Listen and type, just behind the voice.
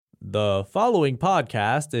The following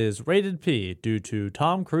podcast is rated P due to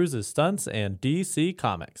Tom Cruise's stunts and DC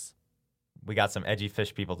Comics. We got some edgy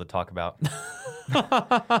fish people to talk about.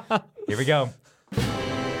 Here we go.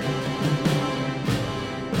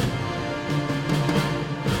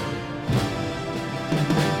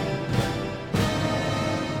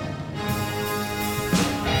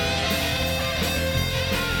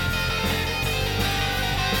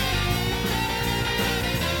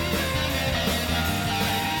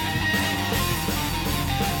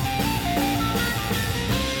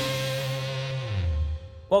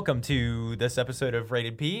 Welcome to this episode of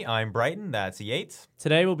Rated P. I'm Brighton. That's Yates.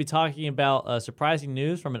 Today we'll be talking about surprising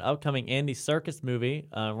news from an upcoming Andy Serkis movie,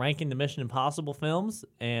 ranking the Mission Impossible films,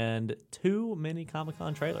 and 2 mini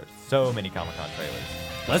Comic-Con trailers. So many Comic-Con trailers.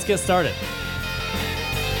 Let's get started.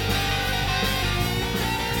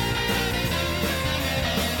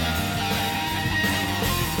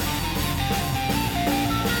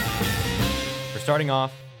 We're starting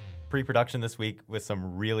off pre-production this week with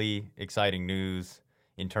some really exciting news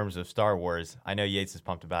in terms of Star Wars. I know Yates is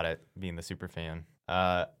pumped about it, being the super fan.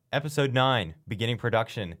 Episode 9, beginning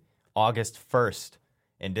production, August 1st,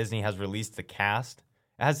 and Disney has released the cast.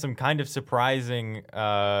 It has some kind of surprising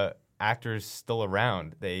actors still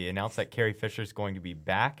around. They announced that Carrie Fisher is going to be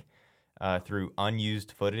back through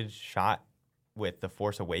unused footage shot with The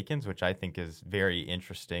Force Awakens, which I think is very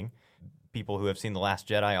interesting. People who have seen The Last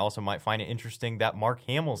Jedi also might find it interesting that Mark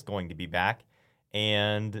Hamill's going to be back,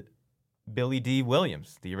 and Billy D.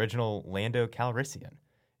 Williams, the original Lando Calrissian,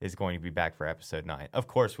 is going to be back for Episode 9. Of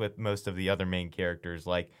course, with most of the other main characters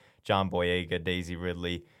like John Boyega, Daisy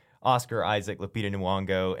Ridley, Oscar Isaac, Lupita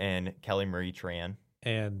Nyong'o, and Kelly Marie Tran.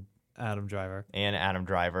 And Adam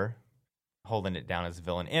Driver. Holding it down as a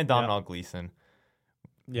villain. And Domhnall Gleeson,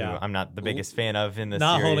 who I'm not the biggest fan of in this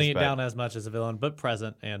Not series. holding it down as much as a villain, but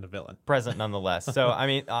present and a villain. Present nonetheless. So, I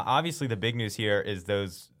mean, obviously the big news here is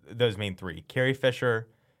those main three. Carrie Fisher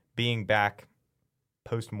being back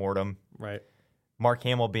post-mortem. Right. Mark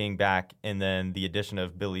Hamill being back, and then the addition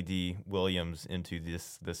of Billy D. Williams into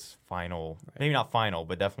this final, maybe not final,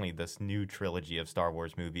 but definitely this new trilogy of Star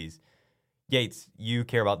Wars movies. Yates, you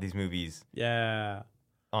care about these movies. Yeah.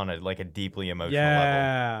 On a deeply emotional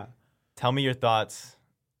level. Tell me your thoughts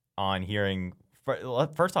on hearing.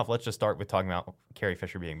 First off, let's just start with talking about Carrie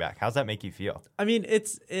Fisher being back. How's that make you feel? I mean,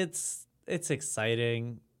 it's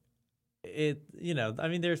exciting.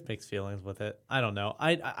 There's mixed feelings with it. I don't know.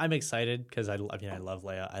 I'm excited because I love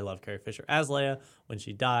Leia. I love Carrie Fisher as Leia. When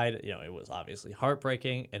she died, it was obviously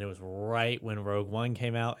heartbreaking, and it was right when Rogue One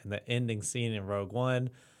came out, and the ending scene in Rogue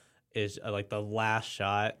One is like the last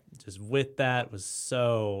shot. Just with that was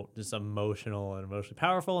so just emotional and emotionally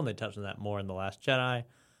powerful, and they touched on that more in The Last Jedi.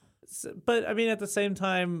 But I mean, at the same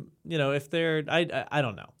time, if they're, I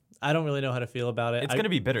don't know. I don't really know how to feel about it. It's going to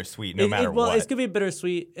be bittersweet no matter what. Well, it's going to be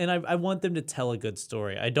bittersweet, and I want them to tell a good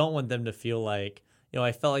story. I don't want them to feel like,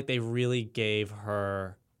 I felt like they really gave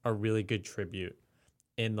her a really good tribute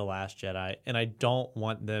in The Last Jedi, and I don't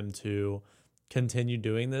want them to continue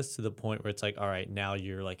doing this to the point where it's like, all right, now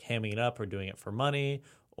you're like hamming it up or doing it for money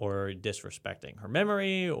or disrespecting her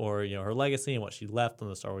memory or, her legacy and what she left on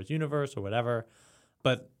the Star Wars universe or whatever.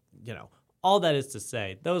 But, all that is to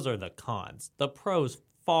say, those are the cons. The pros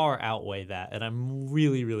far outweigh that, and I'm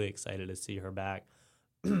really, really excited to see her back.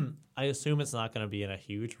 I assume it's not going to be in a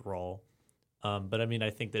huge role, but I mean,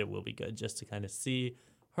 I think that it will be good just to kind of see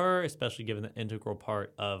her, especially given the integral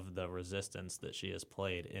part of the Resistance that she has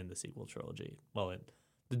played in the sequel trilogy. Well,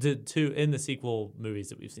 in the sequel movies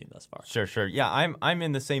that we've seen thus far. Sure. Yeah, I'm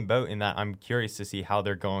in the same boat in that I'm curious to see how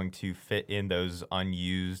they're going to fit in those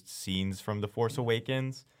unused scenes from The Force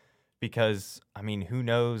Awakens. Because, I mean, who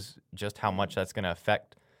knows just how much that's going to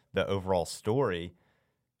affect the overall story.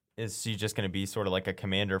 Is she just going to be sort of like a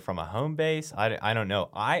commander from a home base? I don't know.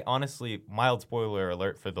 I honestly, mild spoiler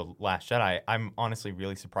alert for The Last Jedi, I'm honestly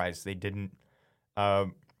really surprised they didn't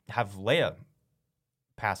have Leia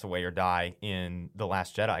pass away or die in The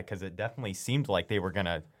Last Jedi, because it definitely seemed like they were going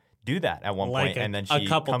to do that at one point, and then she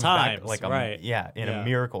comes back like in a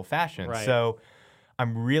miracle fashion. Right. So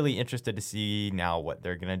I'm really interested to see now what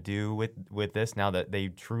they're going to do with this now that they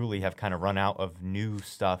truly have kind of run out of new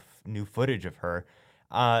stuff, new footage of her.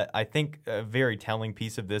 I think a very telling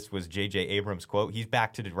piece of this was J.J. Abrams' quote. He's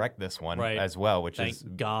back to direct this one as well, which is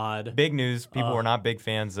God. Big news. People were not big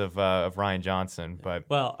fans of Rian Johnson, but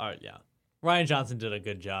Rian Johnson did a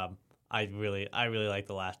good job. I really like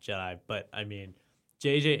The Last Jedi, but I mean,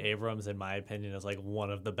 J.J. Abrams, in my opinion, is like one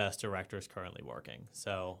of the best directors currently working.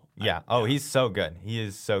 So he's so good. He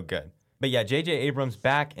is so good. But yeah, J.J. Abrams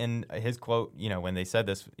back, and his quote, when they said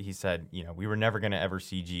this, he said, we were never going to ever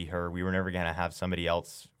CG her. We were never going to have somebody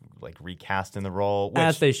else like recast in the role. Which,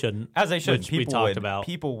 as they shouldn't. Which we talked about.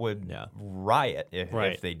 People would riot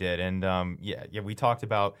if they did. And we talked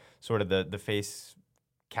about sort of the face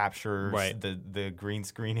captures, the green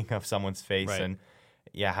screening of someone's face, and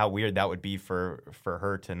how weird that would be for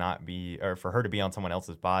her to not be, or for her to be on someone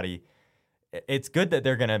else's body. It's good that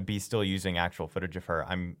they're going to be still using actual footage of her.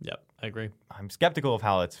 I agree. I'm skeptical of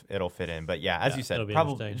how it'll fit in, but as you said,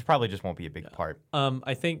 it probably just won't be a big part.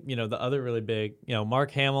 I think the other really big,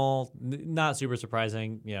 Mark Hamill, not super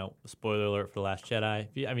surprising. Spoiler alert for The Last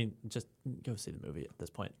Jedi. Just go see the movie at this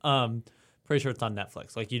point. Pretty sure it's on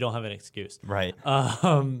Netflix. Like, you don't have an excuse, right?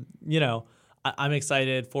 I'm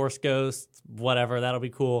excited. Force Ghost, whatever, that'll be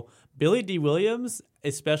cool. Billy D. Williams,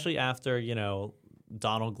 especially after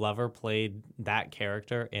Donald Glover played that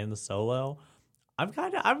character in Solo. I'm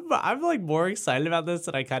like more excited about this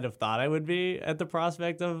than I kind of thought I would be at the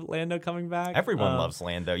prospect of Lando coming back. Everyone loves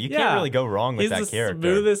Lando. You can't really go wrong with that character. He's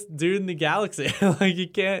the smoothest dude in the galaxy. Like, you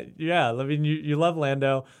can't. Yeah, you love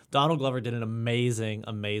Lando. Donald Glover did an amazing,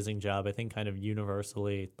 amazing job. I think kind of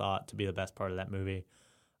universally thought to be the best part of that movie.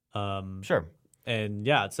 Sure. And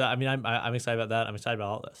so I'm excited about that. I'm excited about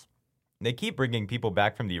all this. They keep bringing people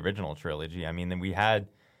back from the original trilogy. Then we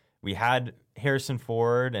had Harrison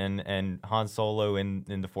Ford and Han Solo in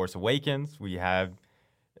The Force Awakens. We have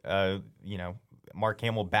Mark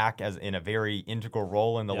Hamill back as in a very integral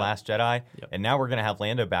role in The Last Jedi. Yep. And now we're going to have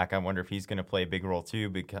Lando back. I wonder if he's going to play a big role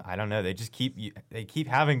too, because I don't know. They just keep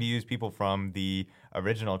having to use people from the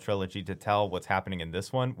original trilogy to tell what's happening in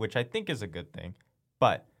this one, which I think is a good thing.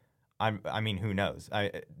 But who knows?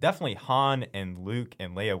 Definitely Han and Luke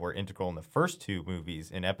and Leia were integral in the first two movies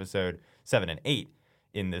in episode 7 and 8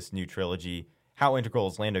 in this new trilogy. How integral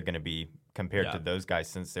is Lando going to be compared to those guys,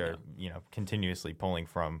 since they're continuously pulling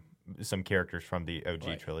from some characters from the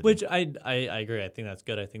OG trilogy? Which I agree. I think that's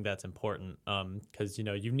good. I think that's important because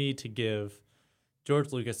you need to give.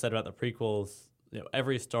 George Lucas said about the prequels.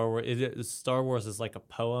 Every Star Wars is like a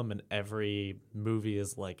poem, and every movie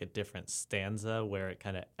is like a different stanza where it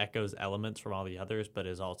kind of echoes elements from all the others, but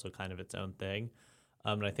is also kind of its own thing.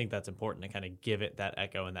 And I think that's important to kind of give it that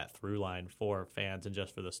echo and that through line for fans and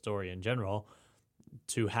just for the story in general.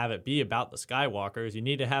 To have it be about the Skywalkers, you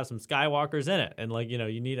need to have some Skywalkers in it, and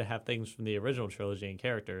you need to have things from the original trilogy and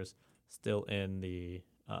characters still in the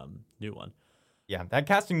new one. Yeah, that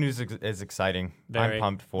casting news is exciting. I'm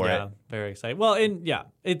pumped for it. Yeah, very exciting. Well,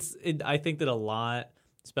 I think that a lot,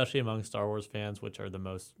 especially among Star Wars fans, which are the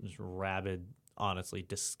most just rabid, honestly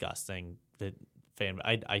disgusting fan.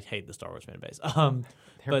 I hate the Star Wars fan base.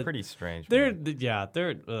 They're pretty strange. They're.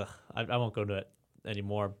 I won't go into it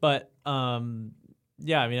anymore. But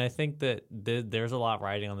I think that there's a lot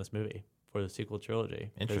riding on this movie for the sequel trilogy.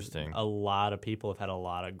 Interesting. A lot of people have had a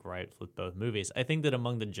lot of gripes with both movies. I think that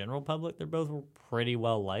among the general public, they're both pretty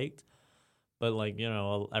well liked. But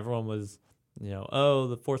everyone was,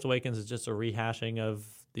 The Force Awakens is just a rehashing of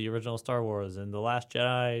the original Star Wars, and The Last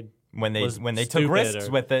Jedi. When they took risks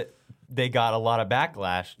with it, they got a lot of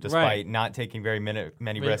backlash, despite not taking very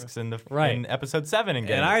many risks in episode 7 and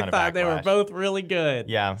getting a ton of backlash. And I thought they were both really good.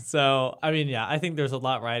 Yeah. So, I think there's a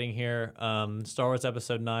lot riding here. Star Wars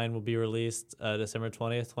Episode 9 will be released December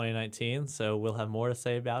 20th, 2019, so we'll have more to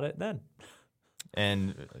say about it then.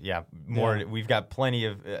 And, more. Yeah. We've got plenty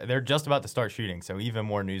of... they're just about to start shooting, so even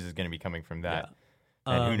more news is going to be coming from that.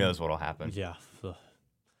 Yeah. And who knows what will happen. Yeah.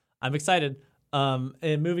 I'm excited.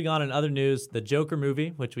 And moving on in other news, the Joker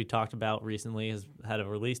movie, which we talked about recently, has had a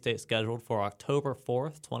release date scheduled for October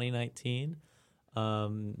 4th, 2019.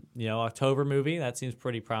 October movie, that seems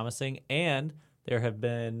pretty promising. And there have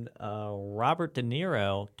been Robert De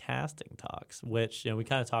Niro casting talks, which we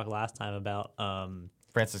kind of talked last time about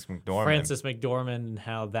Frances McDormand and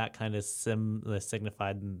how that kind of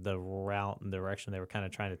signified the route and direction they were kind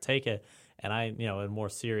of trying to take it. And in a more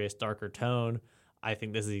serious, darker tone, I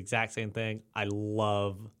think this is the exact same thing. I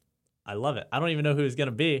love it. I don't even know who it's going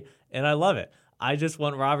to be, and I love it. I just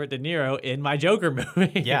want Robert De Niro in my Joker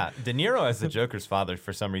movie. Yeah, De Niro as the Joker's father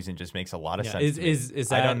for some reason just makes a lot of sense. Is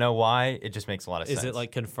that, I don't know why. It just makes a lot of sense. Is it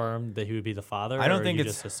like confirmed that he would be the father? I don't think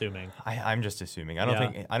it's just assuming. I'm just assuming.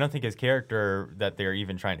 I don't think his character that they're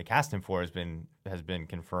even trying to cast him for has been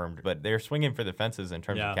confirmed. But they're swinging for the fences in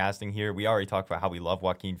terms of casting here. We already talked about how we love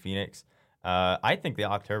Joaquin Phoenix. I think the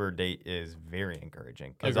October date is very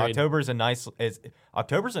encouraging because October's a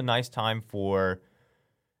nice time for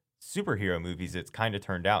superhero movies. It's kind of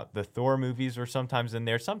turned out. The Thor movies are sometimes in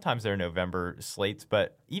there. Sometimes they're November slates,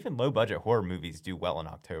 but even low budget horror movies do well in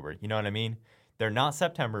October. You know what I mean? They're not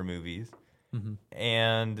September movies,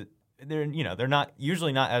 and they're not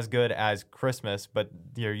usually not as good as Christmas, but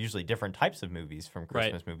they're usually different types of movies from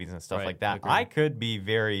Christmas movies and stuff like that. Agreed. I could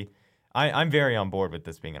be I'm very on board with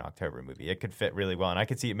this being an October movie. It could fit really well, and I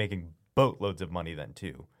could see it making boatloads of money then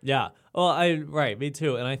too. Yeah. Well, me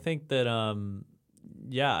too. And I think that I'm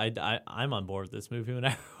on board with this movie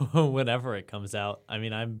whenever it comes out. I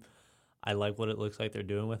mean, I like what it looks like they're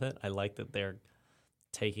doing with it. I like that they're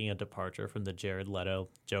taking a departure from the Jared Leto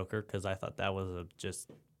Joker, because I thought that was a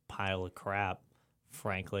just pile of crap,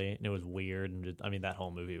 frankly, and it was weird. And that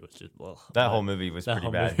whole movie was just whole movie was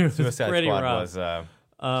pretty bad. Suicide Squad was.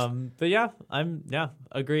 But yeah,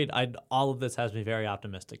 agreed. All of this has me very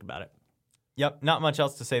optimistic about it. Yep, not much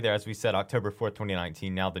else to say there. As we said, October 4th,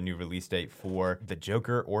 2019, now the new release date for the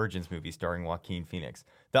Joker Origins movie starring Joaquin Phoenix.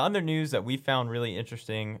 The other news that we found really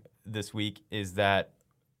interesting this week is that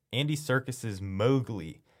Andy Serkis's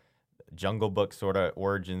Mowgli, Jungle Book sort of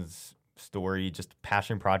origins story, just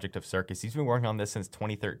passion project of Serkis. He's been working on this since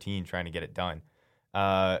 2013, trying to get it done.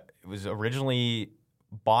 It was originally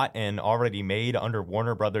bought and already made under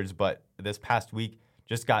Warner Brothers, but this past week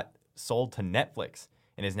just got sold to Netflix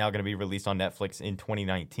and is now going to be released on Netflix in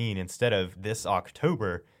 2019 instead of this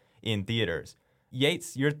October in theaters.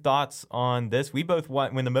 Yates, your thoughts on this? We both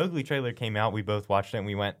when the Mowgli trailer came out, we both watched it and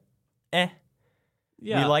we went, eh.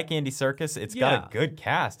 Yeah. We like Andy Serkis. It's got a good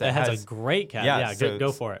cast. It has a great cast. Yeah, so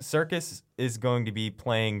go for it. Serkis is going to be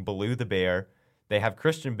playing Baloo the bear. They have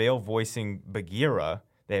Christian Bale voicing Bagheera.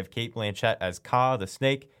 They have Cate Blanchett as Kaa the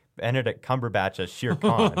snake. Benedict Cumberbatch as Shere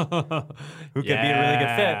Khan, who could be a really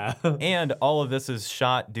good fit. And all of this is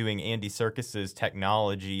shot doing Andy Serkis's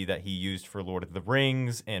technology that he used for Lord of the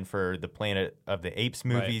Rings and for the Planet of the Apes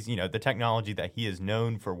movies, the technology that he is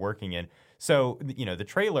known for working in. So, the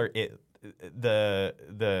trailer,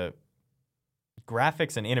 the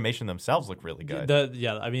graphics and animation themselves look really good.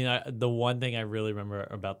 The one thing I really remember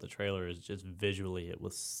about the trailer is just visually it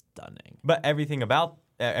was stunning. But everything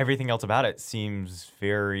else about it seems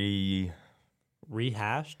very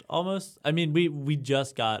rehashed almost. I mean, we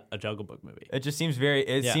just got a Jungle Book movie. It just seems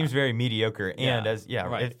seems very mediocre, and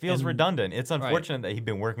it feels redundant. It's unfortunate that he'd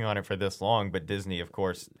been working on it for this long, but Disney, of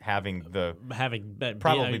course, having the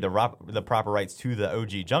proper rights to the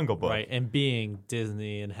OG Jungle Book, right, and being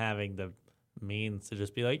Disney and having the means to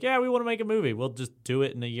just be like, yeah, we want to make a movie. We'll just do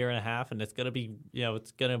it in a year and a half, and it's gonna be,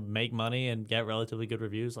 it's gonna make money and get relatively good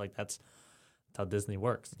reviews. Like that's how Disney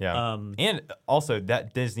works. Yeah. And also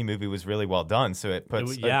that Disney movie was really well done, so it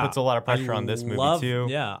puts a lot of pressure on this movie too.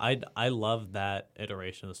 Yeah, I love that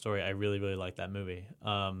iteration of the story. I really, really like that movie.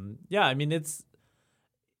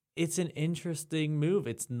 It's an interesting move.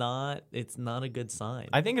 It's not a good sign.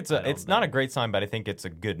 I think it's not a great sign, but I think it's a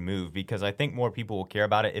good move because I think more people will care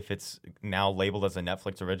about it if it's now labeled as a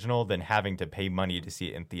Netflix original than having to pay money to see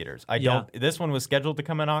it in theaters. This one was scheduled to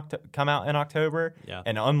come out in October,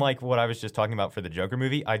 and unlike what I was just talking about for the Joker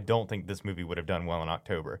movie, I don't think this movie would have done well in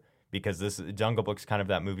October because this Jungle Book's kind of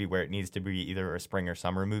that movie where it needs to be either a spring or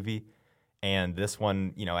summer movie. And this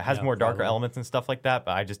one, it has more darker elements and stuff like that,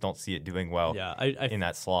 but I just don't see it doing well in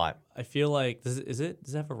that slot. I feel like, does it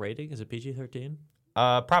have a rating? Is it PG-13?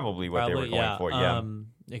 Probably what they were going for, yeah.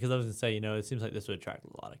 Because I was going to say, it seems like this would attract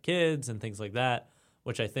a lot of kids and things like that,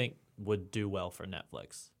 which I think would do well for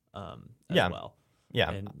Netflix as well. Yeah.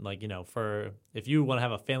 And, for if you want to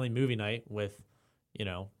have a family movie night with,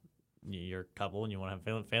 your couple and you want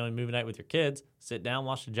to have a family movie night with your kids, sit down,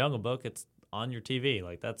 watch The Jungle Book. It's on your TV.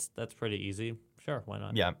 Like that's pretty easy. Sure, why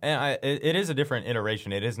not? Yeah, and it is a different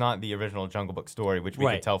iteration. It is not the original Jungle Book story, which we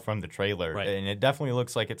could tell from the trailer. Right. And it definitely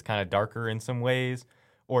looks like it's kind of darker in some ways,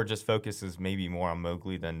 or just focuses maybe more on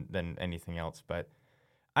Mowgli than anything else. But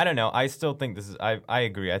I don't know. I still think this is. I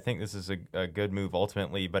agree. I think this is a good move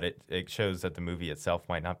ultimately, but it shows that the movie itself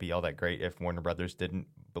might not be all that great if Warner Brothers didn't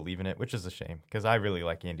believe in it, which is a shame because I really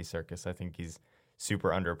like Andy Serkis. I think he's super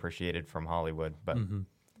underappreciated from Hollywood, but. Mm-hmm.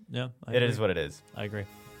 Yeah, it is what it is. I agree.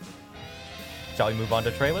 Shall we move on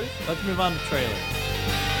to trailers? Let's move on to trailers.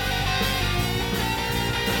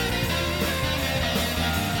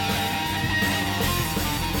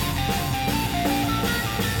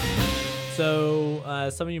 So,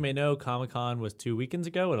 some of you may know Comic-Con was 2 weekends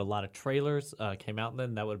ago, and a lot of trailers came out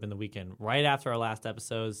then. That would have been the weekend right after our last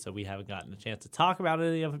episode, so we haven't gotten a chance to talk about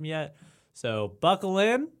any of them yet. So, buckle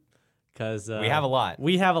in. Because we have a lot.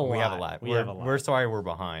 We're sorry we're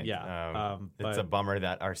behind. Yeah. It's a bummer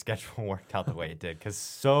that our schedule worked out the way it did because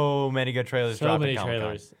so many good trailers dropped at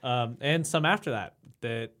Comic-Con. And some after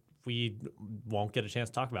that we won't get a chance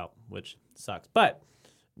to talk about, which sucks. But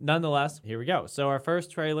nonetheless, here we go. So our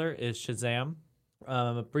first trailer is Shazam.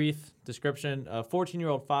 A brief description. A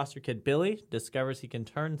 14-year-old foster kid Billy discovers he can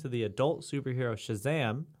turn into the adult superhero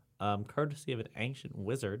Shazam courtesy of an ancient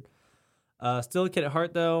wizard. Still a kid at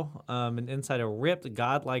heart, though, and inside a ripped,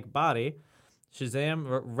 godlike body,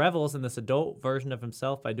 Shazam revels in this adult version of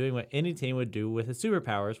himself by doing what any teen would do with his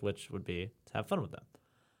superpowers, which would be to have fun with them.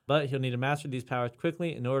 But he'll need to master these powers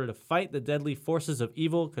quickly in order to fight the deadly forces of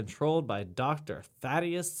evil controlled by Dr.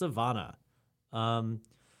 Thaddeus Savannah.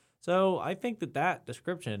 So I think that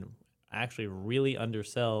description actually really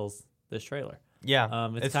undersells this trailer. Yeah,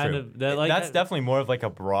 it's kind true. That's definitely more of like a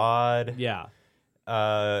broad yeah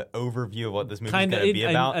overview of what this movie is going to be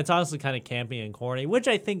about. It's honestly kind of campy and corny, which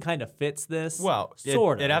I think kind of fits this. Well,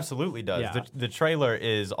 sort of. It absolutely does. Yeah. The trailer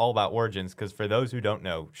is all about origins because for those who don't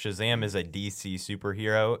know, Shazam is a DC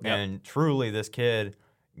superhero, and truly this kid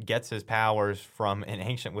gets his powers from an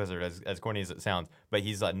ancient wizard, as corny as it sounds. But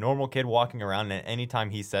he's a normal kid walking around, and anytime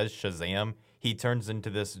he says Shazam, he turns into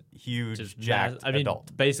this huge, jacked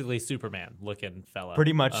adult. Basically Superman-looking fella.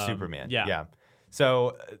 Pretty much Superman. Yeah.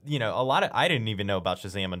 So, I didn't even know about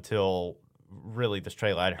Shazam until really this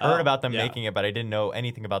trailer. I'd heard about them making it, but I didn't know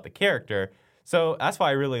anything about the character. So that's why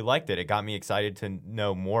I really liked it. It got me excited to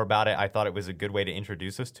know more about it. I thought it was a good way to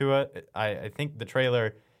introduce us to it. I think the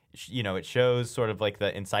trailer, it shows sort of like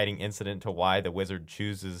the inciting incident to why the wizard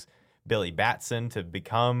chooses Billy Batson to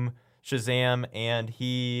become Shazam, and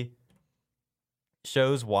he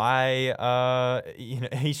shows why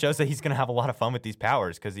he shows that he's going to have a lot of fun with these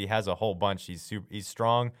powers because he has a whole bunch. He's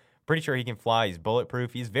strong, pretty sure he can fly, he's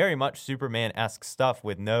bulletproof, he's very much Superman-esque stuff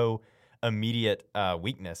with no immediate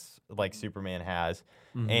weakness like Superman has.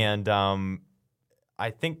 And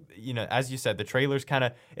I think, as you said, the trailer's it's kind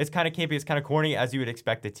of campy, it's kind of corny, as you would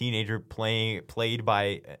expect a teenager played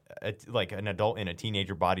by an adult in a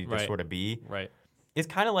teenager body to sort of be. Right. It's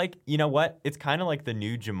kind of like, it's kind of like the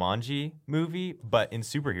new Jumanji movie, but in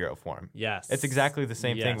superhero form. Yes. It's exactly the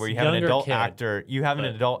same thing where you have an adult actor,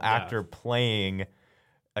 actor playing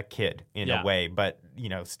a kid in a way, but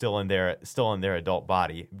still in their adult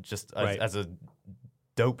body, just as a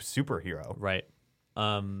dope superhero. Right.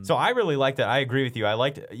 So I really liked it. I agree with you. I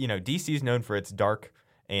liked, DC's known for its dark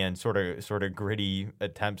and sort of gritty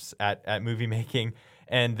attempts at movie making.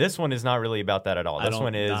 And this one is not really about that at all. This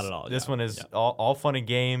one is all fun and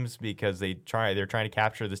games because they're trying to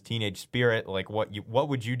capture this teenage spirit. Like what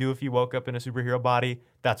would you do if you woke up in a superhero body?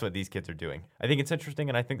 That's what these kids are doing. I think it's interesting,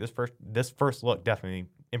 and I think this first look definitely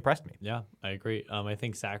impressed me. Yeah, I agree. I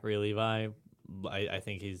think Zachary Levi, I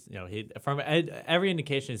think he's from every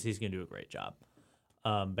indication is he's going to do a great job.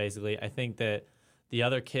 Basically, I think that the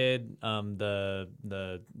other kid,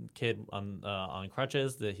 the kid on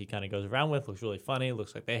crutches that he kind of goes around with, looks really funny.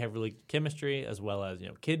 Looks like they have really good chemistry, as well as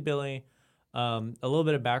Kid Billy. A little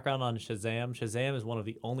bit of background on Shazam. Shazam is one of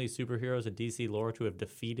the only superheroes in DC lore to have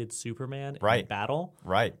defeated Superman in battle.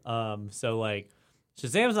 Right. So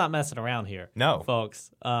Shazam's not messing around here. No, folks.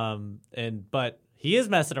 But he is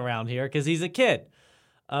messing around here because he's a kid.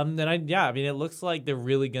 It looks like they're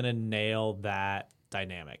really gonna nail that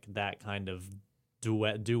dynamic, that kind of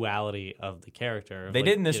duality of the character. They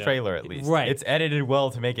did in this trailer, at least. Right. It's edited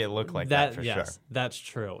well to make it look like that for sure. That's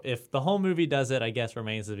true. If the whole movie does it, I guess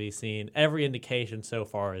remains to be seen. Every indication so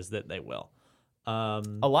far is that they will. A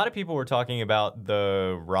lot of people were talking about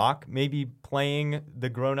The Rock maybe playing the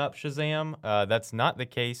grown-up Shazam. That's not the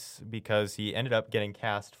case because he ended up getting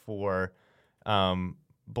cast for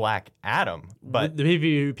Black Adam, but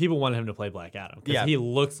people wanted him to play Black Adam because he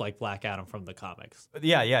looks like Black Adam from the comics.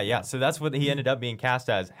 Yeah. So that's what he ended up being cast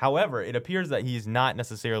as. However, it appears that he's not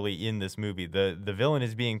necessarily in this movie. The villain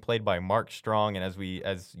is being played by Mark Strong, and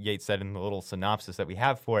as Yates said in the little synopsis that we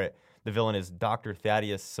have for it, the villain is Dr.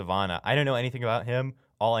 Thaddeus Savannah. I don't know anything about him.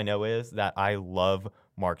 All I know is that I love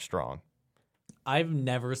Mark Strong. I've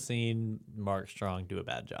never seen Mark Strong do a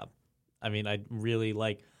bad job. I mean, I really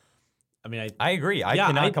like. I agree. I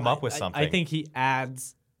cannot come up with something. I think he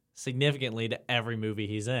adds significantly to every movie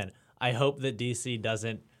he's in. I hope that DC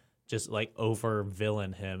doesn't just over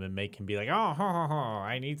villain him and make him be like,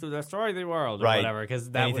 I need to destroy the world or whatever,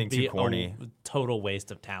 because that would be a total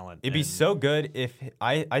waste of talent. It'd be so good if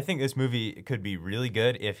I think this movie could be really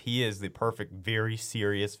good if he is the perfect, very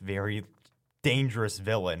serious, very dangerous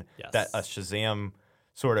villain that a Shazam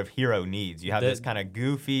sort of hero needs. You have this kind of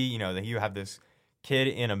goofy, you have this kid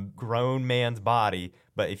in a grown man's body,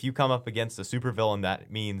 but if you come up against a supervillain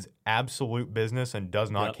that means absolute business and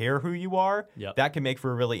does not care who you are, that can make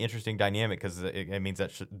for a really interesting dynamic because it means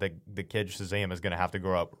that the kid Shazam is going to have to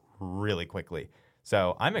grow up really quickly.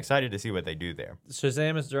 So I'm excited to see what they do there.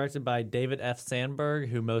 Shazam is directed by David F. Sandberg,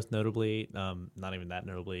 who most notably, not even that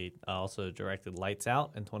notably, also directed Lights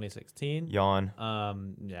Out in 2016. Yawn.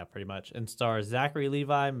 Yeah, pretty much. And stars Zachary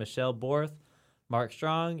Levi, Michelle Borth, Mark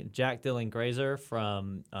Strong, Jack Dylan Grazer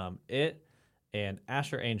from It, and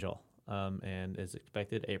Asher Angel, and is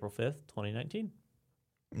expected April 5th, 2019.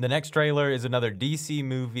 The next trailer is another DC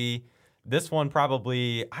movie. This one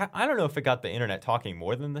probably, I don't know if it got the internet talking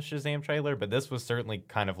more than the Shazam trailer, but this was certainly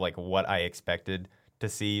kind of like what I expected to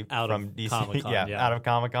see from DC. Comic-Con, yeah, out of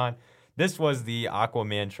Comic-Con. This was the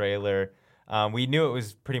Aquaman trailer. We knew it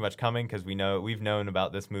was pretty much coming because we've known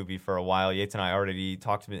about this movie for a while. Yates and I already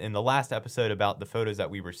talked in the last episode about the photos that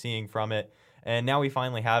we were seeing from it, and now we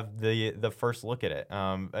finally have the first look at it.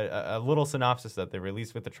 A little synopsis that they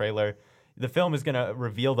released with the trailer. The film is going to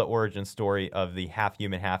reveal the origin story of the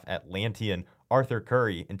half-human, half-Atlantean Arthur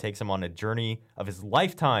Curry and takes him on a journey of his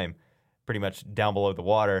lifetime, pretty much down below the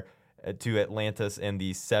water, to Atlantis and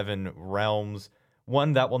the Seven Realms.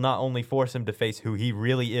 One that will not only force him to face who he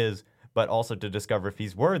really is, but also to discover if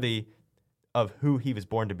he's worthy of who he was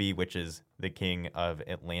born to be, which is the King of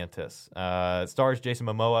Atlantis. It stars Jason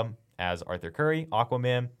Momoa as Arthur Curry,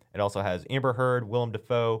 Aquaman. It also has Amber Heard, Willem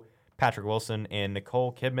Dafoe, Patrick Wilson, and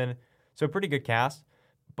Nicole Kidman. So a pretty good cast.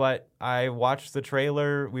 But we watched the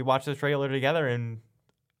trailer together, and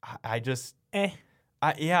I just... and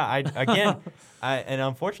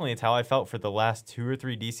unfortunately, it's how I felt for the last 2 or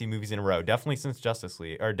 3 DC movies in a row. Definitely since Justice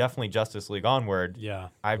League onward. Yeah,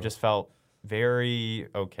 I've just felt very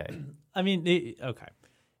okay. I mean, okay.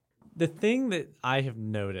 The thing that I have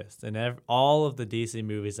noticed in all of the DC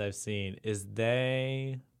movies I've seen is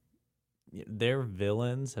their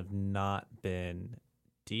villains have not been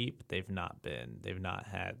deep. They've not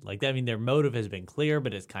had their motive has been clear,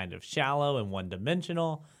 but it's kind of shallow and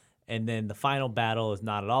one-dimensional. And then the final battle is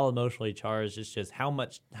not at all emotionally charged. It's just how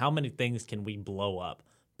many things can we blow up,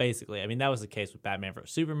 basically. I mean, that was the case with Batman vs.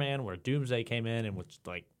 Superman, where Doomsday came in and was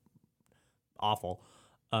like awful.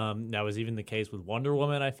 That was even the case with Wonder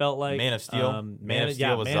Woman, I felt like. Man of Steel. Man of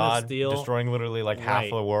Steel was Zod, destroying literally like half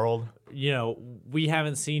of the world. You know, we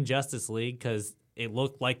haven't seen Justice League because it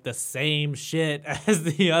looked like the same shit as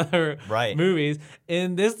the other movies.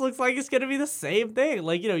 And this looks like it's going to be the same thing.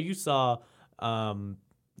 Like, you saw...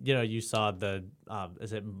 you saw the,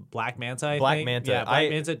 is it Black Manta? Manta. Yeah, Black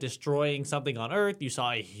Manta destroying something on Earth. You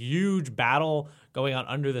saw a huge battle going on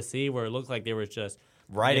under the sea where it looked like there was just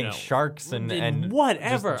riding sharks and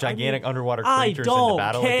whatever, just gigantic underwater creatures into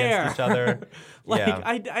battle against each other.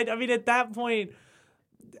 I mean, at that point,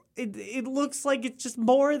 it looks like it's just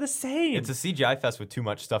more of the same. It's a CGI fest with too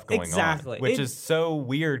much stuff going on, which is so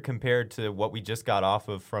weird compared to what we just got off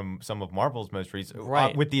of from some of Marvel's most recent,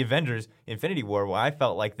 with the Avengers Infinity War, where I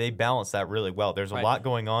felt like they balanced that really well. There's a lot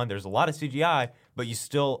going on. There's a lot of CGI, but you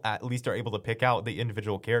still at least are able to pick out the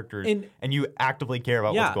individual characters, and you actively care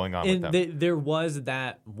about what's going on with them. There was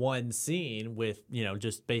that one scene with,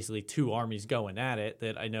 just basically 2 armies going at it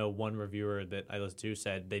that I know one reviewer that I listened to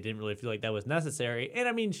said they didn't really feel like that was necessary. And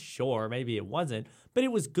I mean, sure, maybe it wasn't, but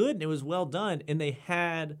it was good and it was well done. And they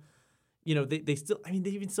had, they still, I mean, they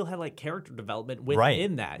even still had like character development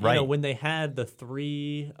within that. When they had the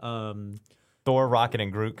 3... Thor, Rocket,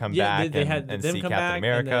 and Groot come back they had and them see come Captain back,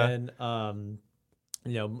 America. And then,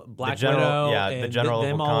 Black Widow, and the General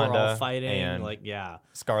them of all were all Wakanda, fighting, and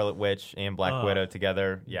Scarlet Witch and Black Widow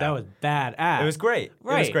together. Yeah, that was badass. It was great. It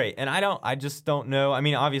was great, and I just don't know. I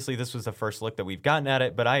mean, obviously this was the first look that we've gotten at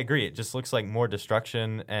it, but I agree. It just looks like more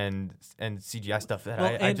destruction and CGI stuff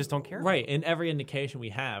that I just don't care about. Right, and every indication we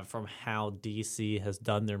have from how DC has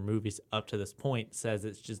done their movies up to this point says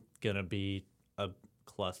it's just gonna be a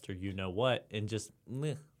cluster, and just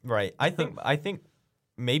meh. Right. I think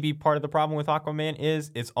maybe part of the problem with Aquaman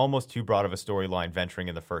is it's almost too broad of a storyline venturing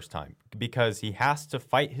in the first time, because he has to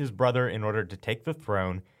fight his brother in order to take the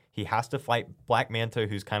throne. He has to fight Black Manta,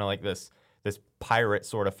 who's kind of like this pirate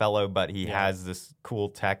sort of fellow, but he has this cool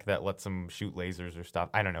tech that lets him shoot lasers or stuff.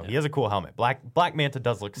 I don't know. Yeah. He has a cool helmet. Black Manta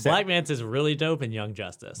does look sick. Black Manta's really dope in Young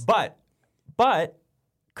Justice. But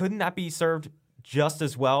couldn't that be served just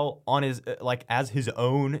as well on his as his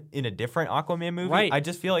own in a different Aquaman movie? Right. I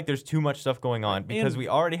just feel like there's too much stuff going on because we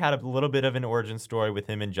already had a little bit of an origin story with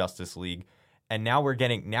him in Justice League, and now we're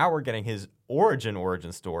getting his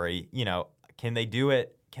origin story. Can they do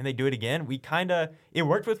it? Can they do it again? It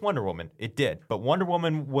worked with Wonder Woman. It did. But Wonder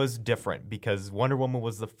Woman was different because Wonder Woman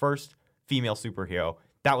was the first female superhero.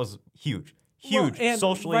 That was huge.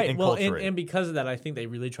 Socially and culturally. And because of that, I think they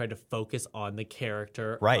really tried to focus on the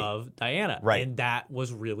character of Diana. Right. And that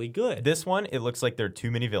was really good. This one, it looks like there are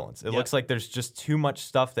too many villains. It looks like there's just too much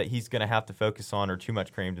stuff that he's going to have to focus on or too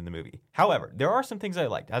much crammed in the movie. However, there are some things I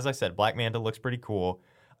liked. As I said, Black Manta looks pretty cool.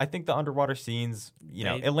 I think the underwater scenes,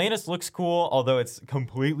 Atlantis looks cool, although it's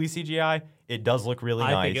completely CGI. It does look really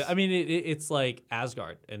nice. It's like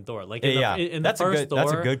Asgard and Thor. Like that's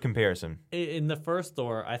a good comparison. In the first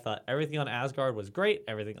Thor, I thought everything on Asgard was great.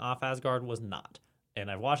 Everything off Asgard was not. And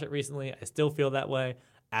I've watched it recently. I still feel that way.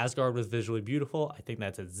 Asgard was visually beautiful. I think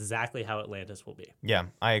that's exactly how Atlantis will be. Yeah,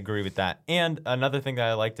 I agree with that. And another thing that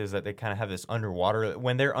I liked is that they kind of have this underwater.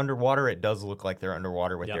 When they're underwater, it does look like they're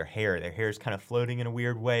underwater with their hair. Their hair is kind of floating in a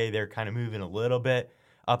weird way. They're kind of moving a little bit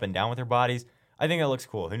up and down with their bodies. I think that looks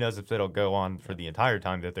cool. Who knows if it'll go on for the entire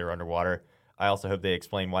time that they're underwater. I also hope they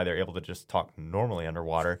explain why they're able to just talk normally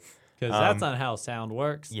underwater. Because that's not how sound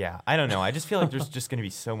works. Yeah, I don't know. I just feel like there's just going to be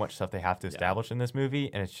so much stuff they have to establish in this movie,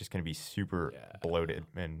 and it's just going to be super bloated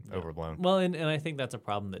and overblown. Well, and I think that's a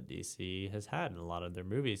problem that DC has had in a lot of their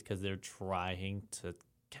movies because they're trying to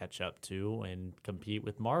catch up to and compete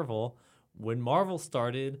with Marvel. When Marvel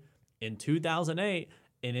started in 2008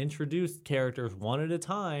 and introduced characters one at a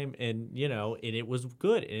time, and it was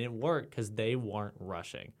good and it worked because they weren't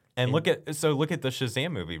rushing. And look at the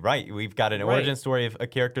Shazam movie, right? We've got an origin story of a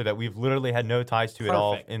character that we've literally had no ties to at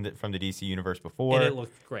all from the DC universe before. And it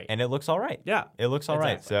looks great. And it looks all right. Yeah. It looks all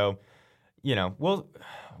right. So,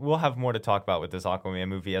 we'll have more to talk about with this Aquaman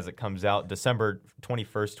movie as it comes out December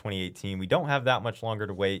 21st, 2018. We don't have that much longer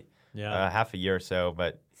to wait, half a year or so,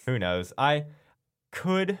 but who knows? I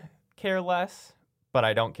could care less, but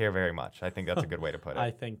I don't care very much. I think that's a good way to put it.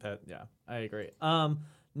 I think that, I agree.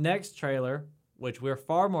 Next trailer, which we're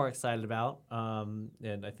far more excited about,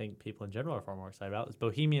 and I think people in general are far more excited about, is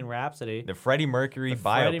Bohemian Rhapsody. The Freddie Mercury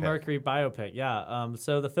biopic, yeah.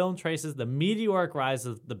 So the film traces the meteoric rise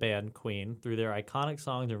of the band Queen through their iconic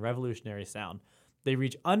songs and revolutionary sound. They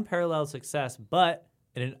reach unparalleled success, but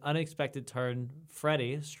in an unexpected turn,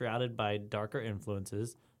 Freddie, shrouded by darker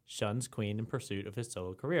influences, shuns Queen in pursuit of his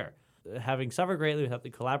solo career. Having suffered greatly without the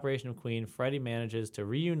collaboration of Queen, Freddie manages to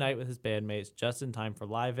reunite with his bandmates just in time for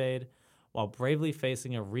Live Aid. While bravely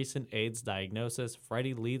facing a recent AIDS diagnosis,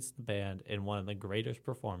 Freddie leads the band in one of the greatest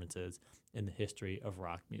performances in the history of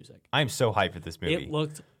rock music. I'm so hyped for this movie. It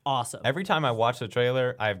looked awesome. Every time I watch the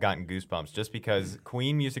trailer, I've gotten goosebumps just because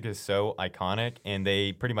Queen music is so iconic and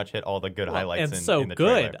they pretty much hit all the good highlights in the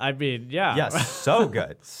trailer. I mean, yeah. Yes, so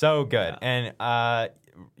good. So good. Yeah. And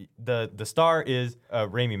the star is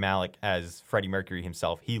Rami Malek as Freddie Mercury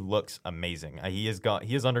himself. He looks amazing. He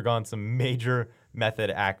has undergone some major method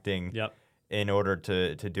acting. Yep. In order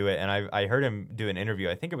to do it. And I heard him do an interview,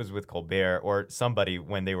 I think it was with Colbert or somebody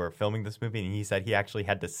when they were filming this movie, and he said he actually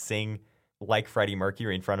had to sing like Freddie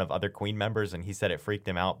Mercury in front of other Queen members, and he said it freaked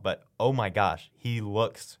him out. But oh my gosh, he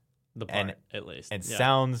looks the part, at least. And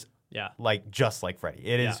sounds just like Freddie.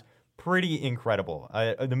 It is pretty incredible.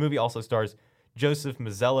 The movie also stars Joseph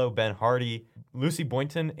Mazzello, Ben Hardy, Lucy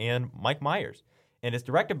Boynton, and Mike Myers. And it's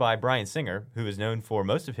directed by Bryan Singer, who is known for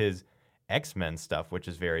most of his X-Men stuff, which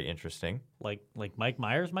is very interesting. Like Mike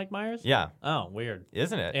Myers? Yeah. Oh, weird.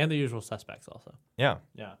 Isn't it? And The Usual Suspects also. Yeah.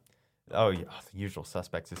 Yeah. Oh, yeah. The Usual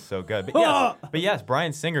Suspects is so good. But yes,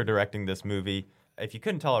 Bryan Singer directing this movie. If you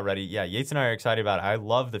couldn't tell already, Yates and I are excited about it. I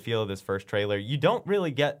love the feel of this first trailer. You don't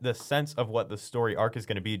really get the sense of what the story arc is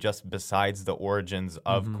going to be just besides the origins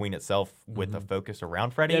of Queen itself with the focus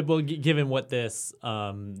around Freddie. Yeah, well, given what this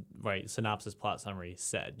synopsis plot summary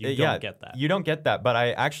said, you don't get that. You don't get that, but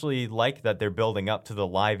I actually like that they're building up to the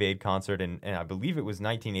Live Aid concert, and I believe it was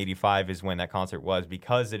 1985 is when that concert was,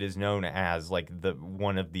 because it is known as like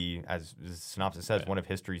as the synopsis says, one of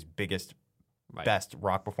history's biggest best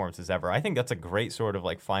rock performances ever. I think that's a great sort of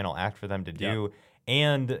like final act for them to do. Yep.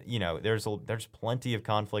 And, there's plenty of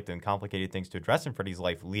conflict and complicated things to address in Freddie's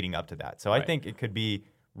life leading up to that. So I think it could be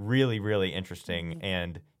really, really interesting.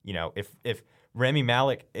 And, if Rami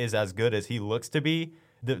Malek is as good as he looks to be,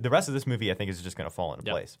 the rest of this movie, I think, is just going to fall into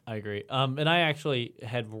place. I agree. And I actually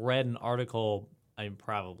had read an article,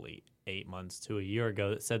 probably 8 months to a year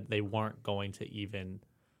ago, that said they weren't going to even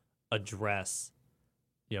address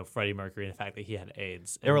Freddie Mercury and the fact that he had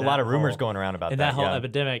AIDS. There were a lot of rumors going around about that. And that whole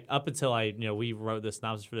epidemic, up until we wrote the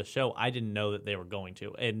synopsis for the show, I didn't know that they were going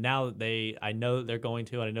to. And now that I know that they're going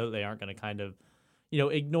to, and I know that they aren't going to kind of,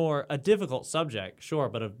 ignore a difficult subject, sure,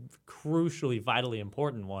 but a crucially, vitally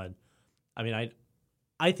important one.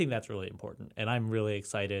 I think that's really important, and I'm really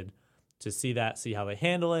excited to see how they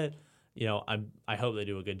handle it. I hope they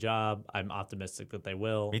do a good job. I'm optimistic that they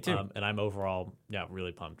will. Me too. And I'm overall,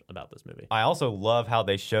 really pumped about this movie. I also love how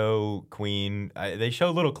they show Queen. They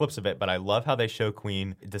show little clips of it, but I love how they show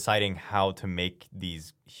Queen deciding how to make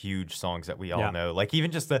these huge songs that we all know. Like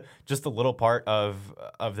even just the little part of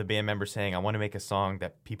the band member saying, "I want to make a song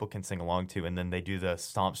that people can sing along to," and then they do the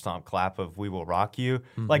stomp stomp clap of "We Will Rock You."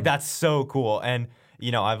 Mm-hmm. Like that's so cool. And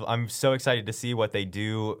I'm so excited to see what they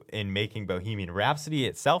do in making Bohemian Rhapsody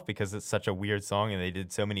itself, because it's such a weird song and they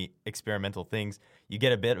did so many experimental things. You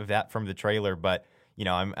get a bit of that from the trailer, but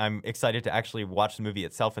I'm excited to actually watch the movie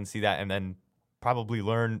itself and see that, and then probably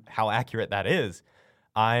learn how accurate that is.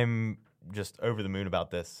 I'm just over the moon about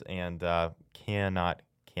this, and cannot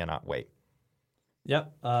wait.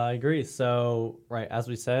 Yep, I agree. So, right, as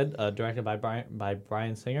we said, directed by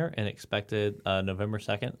Bryan Singer and expected November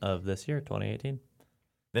 2nd of this year, 2018.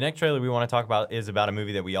 The next trailer we want to talk about is about a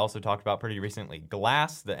movie that we also talked about pretty recently,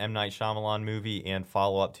 Glass, the M. Night Shyamalan movie and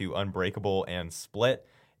follow-up to Unbreakable and Split.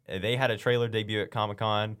 They had a trailer debut at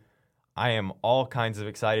Comic-Con. I am all kinds of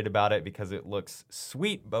excited about it because it looks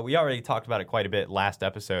sweet, but we already talked about it quite a bit last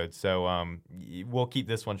episode, so we'll keep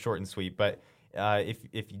this one short and sweet. But if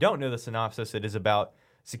you don't know the synopsis, it is about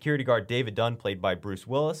security guard David Dunn, played by Bruce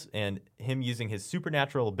Willis, and him using his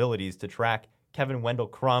supernatural abilities to track Kevin Wendell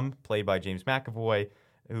Crumb, played by James McAvoy,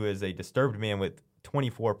 who is a disturbed man with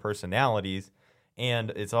 24 personalities.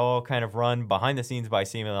 And it's all kind of run behind the scenes by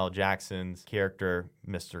Samuel L. Jackson's character,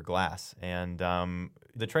 Mr. Glass. And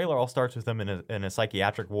the trailer all starts with them in a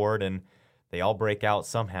psychiatric ward, and they all break out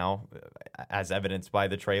somehow, as evidenced by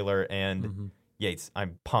the trailer. And Yates,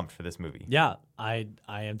 I'm pumped for this movie. Yeah, I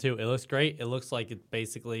am too. It looks great. It looks like it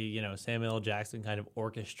basically, Samuel L. Jackson kind of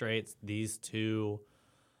orchestrates these two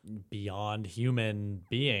beyond human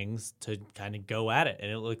beings to kind of go at it.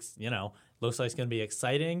 And it looks, looks like it's going to be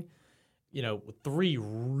exciting. Three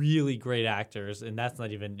really great actors, and that's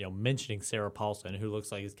not even, mentioning Sarah Paulson, who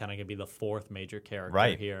looks like is kind of going to be the fourth major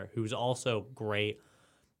character here, who's also great.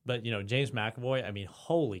 But James McAvoy, I mean,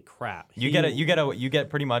 holy crap! You get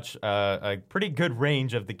pretty much a pretty good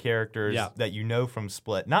range of the characters that from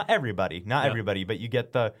Split. Not everybody, but you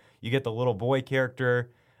get the little boy character.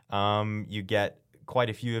 You get quite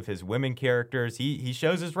a few of his women characters. He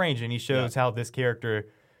shows his range, and he shows how this character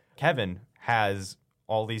Kevin has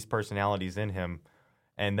all these personalities in him.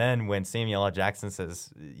 And then when Samuel L. Jackson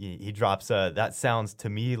says, he drops that sounds to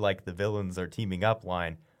me like the villains are teaming up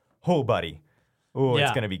line. Oh, buddy. Oh,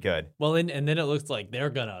 it's going to be good. Well, and then it looks like they're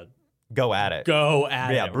going to go at it.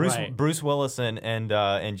 Yeah, Bruce Willis and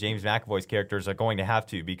James McAvoy's characters are going to have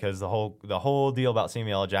to, because the whole deal about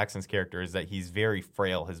Samuel L. Jackson's character is that he's very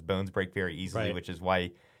frail. His bones break very easily, which is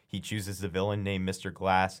why he chooses the villain named Mr.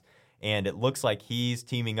 Glass. And it looks like he's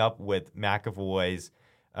teaming up with McAvoy's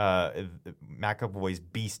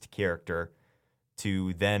Beast character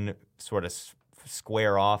to then sort of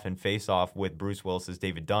square off and face off with Bruce Willis's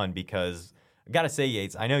David Dunn, because I gotta say,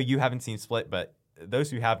 Yates, I know you haven't seen Split, but those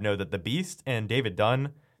who have know that the Beast and David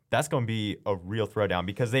Dunn, that's going to be a real throwdown,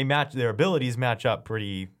 because their abilities match up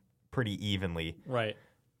pretty evenly. Right.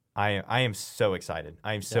 I am so excited.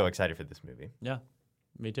 I am so excited for this movie. Yeah,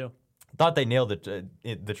 me too. Thought they nailed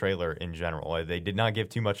the trailer in general. They did not give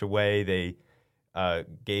too much away. They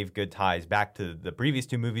gave good ties back to the previous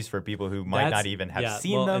two movies for people who might not even have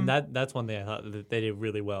seen them. And that's one thing I thought that they did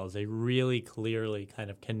really well, is they really clearly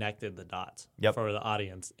kind of connected the dots for the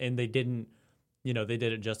audience. And they didn't, they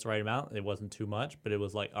did it just the right amount. It wasn't too much, but it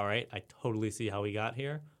was like, all right, I totally see how we got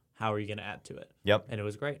here. How are you going to add to it? Yep. And it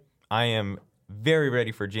was great. I am very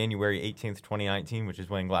ready for January 18th, 2019, which is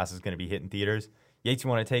when Glass is going to be hitting theaters. Yates,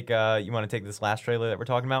 you want to take this last trailer that we're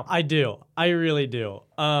talking about? I do. I really do.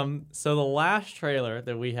 So the last trailer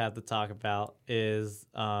that we have to talk about is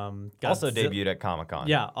also debuted at Comic-Con.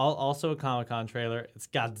 Yeah, also a Comic-Con trailer. It's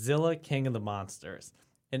Godzilla King of the Monsters.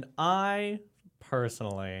 And I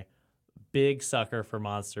personally, big sucker for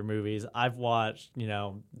monster movies. I've watched,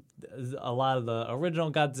 a lot of the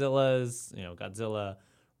original Godzillas, Godzilla,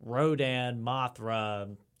 Rodan,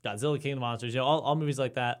 Mothra, Godzilla King of the Monsters, all movies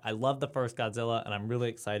like that. I love the first Godzilla, and I'm really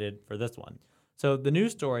excited for this one. So the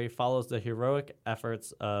news story follows the heroic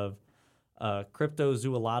efforts of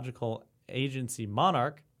cryptozoological agency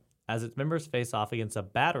Monarch as its members face off against a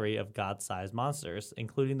battery of god-sized monsters,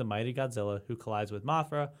 including the mighty Godzilla, who collides with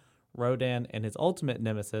Mothra, Rodan, and his ultimate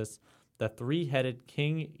nemesis, the three-headed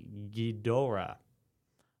King Ghidorah.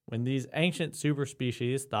 When these ancient super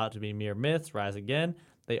species, thought to be mere myths, rise again,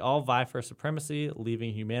 they all vie for supremacy,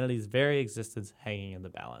 leaving humanity's very existence hanging in the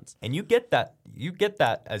balance. And you get that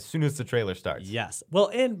as soon as the trailer starts. Yes.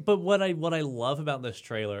 Well, but what I love about this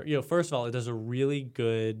trailer, first of all, it does a really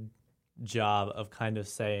good job of kind of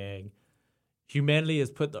saying humanity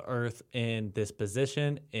has put the Earth in this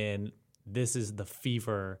position, and this is the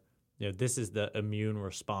fever. This is the immune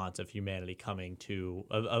response of humanity coming to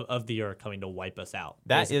of the Earth coming to wipe us out.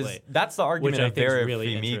 That's the argument of Vera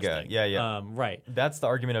really Farmiga. Yeah. Right. That's the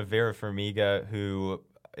argument of Vera Farmiga, who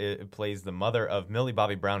it plays the mother of Millie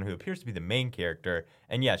Bobby Brown, who appears to be the main character.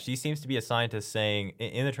 And yeah, she seems to be a scientist saying,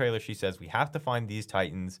 in the trailer, she says, we have to find these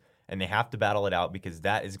Titans and they have to battle it out because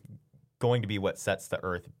that is going to be what sets the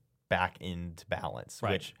Earth back into balance,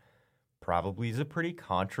 Right. which probably is a pretty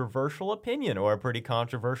controversial opinion or a pretty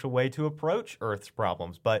controversial way to approach Earth's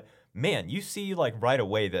problems. But man, you see like right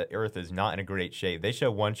away that Earth is not in a great shape. They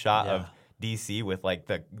show one shot of DC with like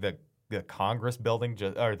the Congress building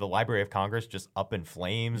or the Library of Congress just up in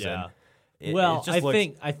flames. Yeah. And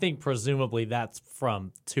I think presumably that's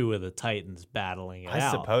from two of the Titans battling it out.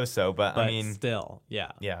 I suppose so, but I mean, still,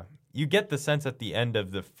 yeah. Yeah. You get the sense at the end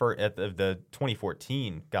of the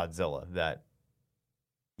 2014 Godzilla that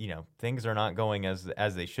things are not going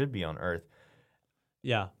as they should be on Earth.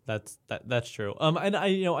 Yeah, that's true. And I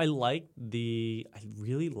really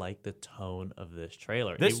like the tone of this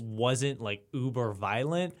trailer. It wasn't like uber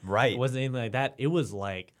violent, right? It wasn't anything like that. It was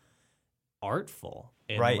like artful,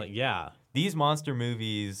 and right? Like, yeah, these monster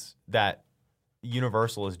movies that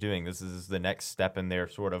Universal is doing. This is the next step in their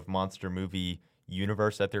sort of monster movie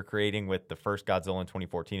universe that they're creating with the first Godzilla in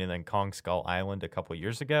 2014 and then Kong Skull Island a couple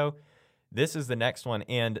years ago. This is the next one,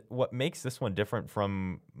 and what makes this one different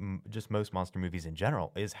from just most monster movies in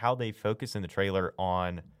general is how they focus in the trailer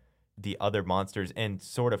on the other monsters and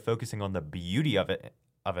sort of focusing on the beauty of it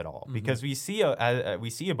all. Mm-hmm. Because we see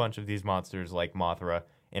a bunch of these monsters like Mothra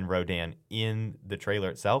and Rodan in the trailer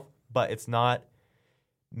itself, but it's not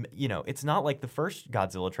like the first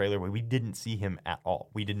Godzilla trailer where we didn't see him at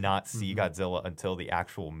all. We did not see Godzilla until the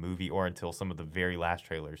actual movie or until some of the very last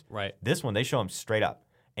trailers. Right. This one, they show him straight up.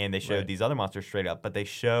 And they showed these other monsters straight up, but they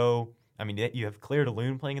show, you have Claire de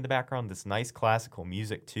Lune playing in the background, this nice classical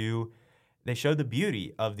music too. They show the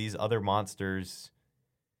beauty of these other monsters,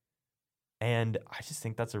 and I just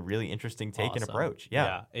think that's a really interesting take and approach.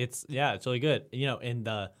 Yeah. It's really good. And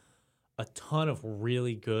a ton of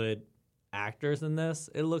really good actors in this,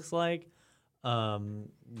 it looks like. You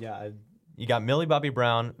got Millie Bobby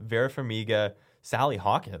Brown, Vera Farmiga, Sally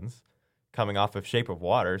Hawkins coming off of Shape of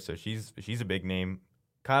Water, so she's a big name.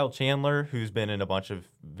 Kyle Chandler, who's been in a bunch of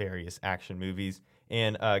various action movies,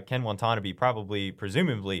 and Ken Watanabe,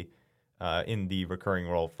 presumably, in the recurring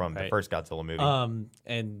role from the first Godzilla movie.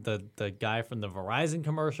 And the guy from the Verizon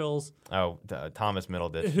commercials. Oh, Thomas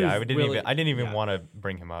Middleditch. Yeah, I didn't even want to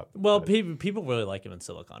bring him up. Well, people really like him in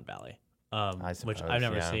Silicon Valley, I suppose, which I've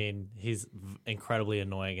never seen. He's incredibly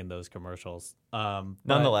annoying in those commercials.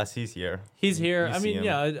 Nonetheless, he's here. He's here.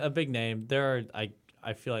 A big name.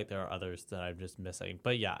 I feel like there are others that I'm just missing.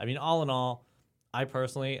 But yeah, all in all, I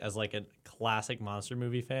personally, as like a classic monster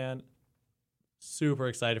movie fan, super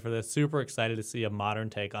excited for this. Super excited to see a modern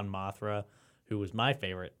take on Mothra, who was my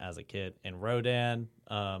favorite as a kid, and Rodan.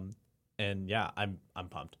 And yeah, I'm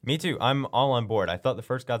pumped. Me too. I'm all on board. I thought the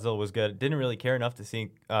first Godzilla was good. Didn't really care enough to see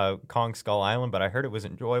Kong Skull Island, but I heard it was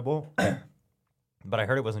enjoyable.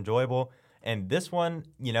 And this one,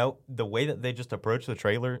 the way that they just approach the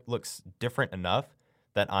trailer looks different enough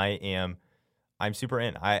that I'm super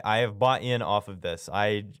in. I have bought in off of this.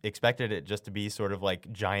 I expected it just to be sort of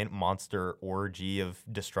like giant monster orgy of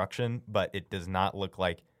destruction, but it does not look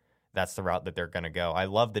like that's the route that they're going to go. I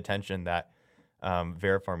love the tension that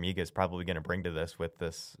Vera Farmiga is probably going to bring to this with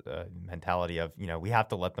this mentality of, we have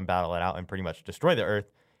to let them battle it out and pretty much destroy the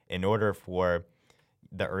Earth in order for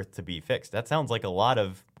the Earth to be fixed. That sounds like a lot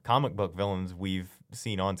of comic book villains we've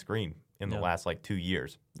seen on screen in the last 2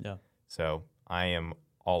 years. Yeah. So I am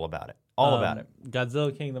all about it. About it.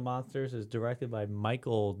 Godzilla King of the Monsters is directed by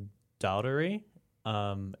Michael Dougherty,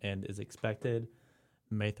 and is expected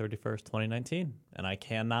May 31st, 2019. And I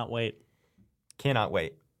cannot wait. Cannot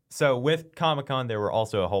wait. So with Comic-Con, there were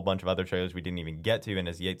also a whole bunch of other trailers we didn't even get to. And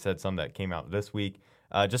as Yates said, some that came out this week.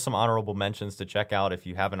 Just some honorable mentions to check out if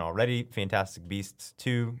you haven't already. Fantastic Beasts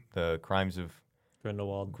 2, The Crimes of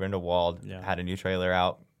Grindelwald had a new trailer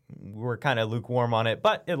out. We're kind of lukewarm on it,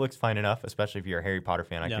 but it looks fine enough, especially if you're a Harry Potter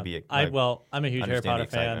fan. I'm a huge Harry Potter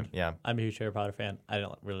fan. Yeah. I'm a huge Harry Potter fan. I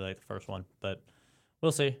don't really like the first one, but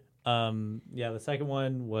we'll see. The second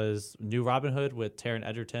one was New Robin Hood with Taron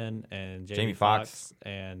Egerton and Jamie Foxx,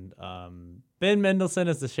 and Ben Mendelsohn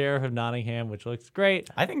as the Sheriff of Nottingham, which looks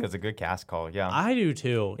great. I think that's a good cast call. Yeah, I do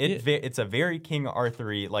too. It's a very King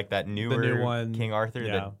Arthur-y, like that newer the new one, King Arthur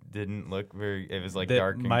that didn't look very. It was like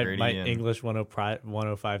dark and gritty. My English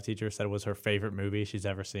 105 teacher said it was her favorite movie she's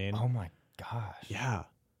ever seen. Oh my gosh! Yeah,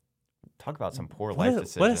 talk about some poor life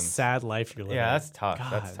decisions. What a sad life you're living. Yeah, that's tough.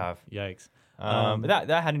 God, that's tough. Yikes.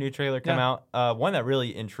 That had a new trailer come out. One that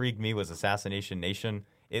really intrigued me was Assassination Nation.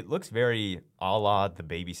 It looks very a la The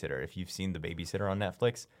Babysitter. If you've seen The Babysitter on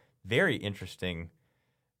Netflix, very interesting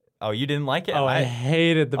Oh, you didn't like it? Oh, I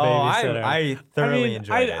hated The Babysitter. I thoroughly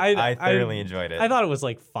enjoyed it. I thoroughly enjoyed it. I thought it was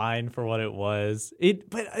like fine for what it was.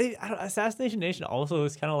 Assassination Nation also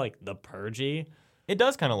looks kind of like The Purgy. It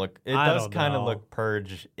does kind of look. It I does don't kind of know. look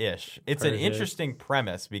Purge-ish. It's an Purge-ish. interesting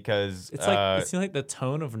premise because It's like it seems like the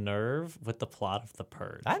tone of Nerve with the plot of The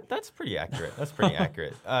Purge. that's pretty accurate. That's pretty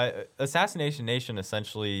accurate. Assassination Nation,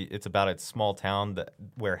 essentially, it's about a small town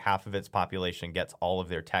where half of its population gets all of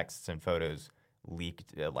their texts and photos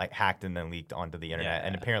leaked, like hacked and then leaked onto the internet,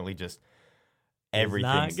 and apparently just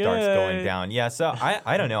everything starts going down. Yeah, so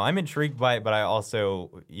I don't know. I'm intrigued by it, but I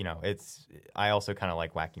also, I also kind of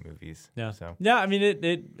like wacky movies. Yeah. So yeah, I mean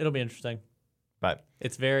it'll be interesting. But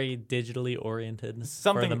it's very digitally oriented for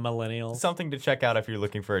something the millennials. Something to check out if you're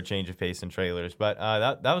looking for a change of pace in trailers. But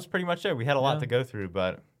that was pretty much it. We had a lot to go through,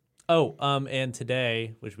 but and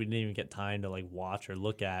today, which we didn't even get time to like watch or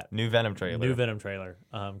look at, new Venom trailer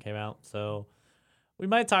came out. So we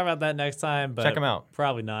might talk about that next time, but check them out.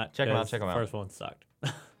 Probably not. Check them out. First one sucked.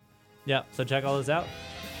 Yeah, so check all this out.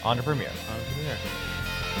 On to Premiere.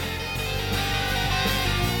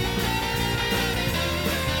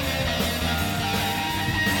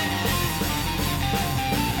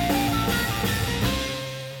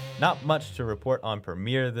 Not much to report on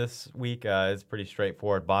Premiere this week. It's pretty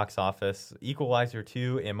straightforward box office. Equalizer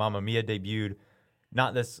 2 and Mamma Mia debuted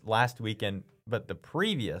not this last weekend, but the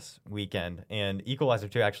previous weekend. And Equalizer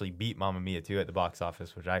 2 actually beat Mamma Mia 2 at the box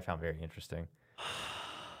office, which I found very interesting.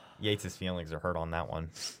 Yates' feelings are hurt on that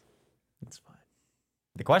one. It's fine.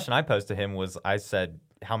 The question I posed to him was, I said,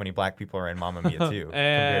 how many black people are in Mamma Mia 2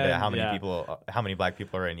 compared to how many black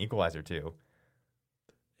people are in Equalizer 2?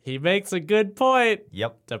 He makes a good point.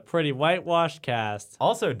 Yep. It's a pretty whitewashed cast.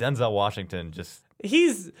 Also, Denzel Washington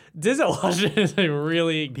Denzel Washington is a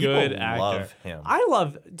really good actor. People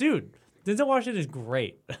love him. Denzel Washington is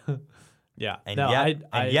great. Yeah. And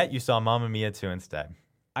yet you saw Mamma Mia 2 instead.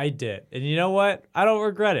 I did. And you know what? I don't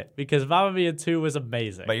regret it because Mamma Mia 2 was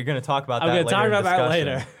amazing. But you're going to talk about that later. I'm going to talk about that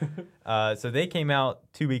later. So they came out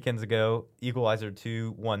 2 weekends ago. Equalizer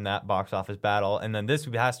 2 won that box office battle. And then this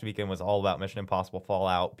past weekend was all about Mission Impossible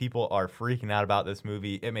Fallout. People are freaking out about this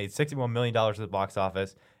movie. It made $61 million at the box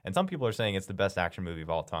office. And some people are saying it's the best action movie of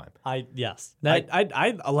all time. Yes.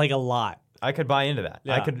 I like a lot. I could buy into that.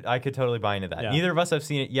 Yeah. I could totally buy into that. Yeah. Neither of us have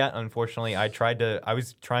seen it yet, unfortunately. I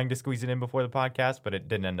was trying to squeeze it in before the podcast, but it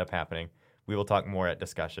didn't end up happening. We will talk more at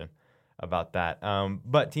discussion about that.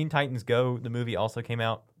 But Teen Titans Go, the movie, also came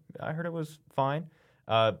out. I heard it was fine.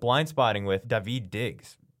 Blind Spotting with Daveed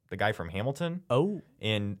Diggs, the guy from Hamilton. Oh.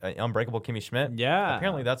 In Unbreakable Kimmy Schmidt. Yeah.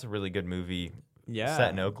 Apparently that's a really good movie. Yeah. Set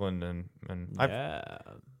in Oakland. And yeah.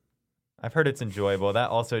 I've heard it's enjoyable. That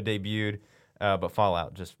also debuted, but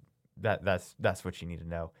Fallout just... That's what you need to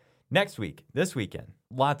know. Next week, this weekend,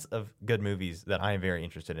 lots of good movies that I am very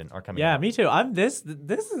interested in are coming out. Yeah, me too. This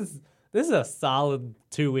is a solid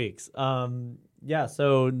 2 weeks.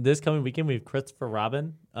 So this coming weekend we have Christopher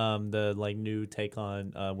Robin, the new take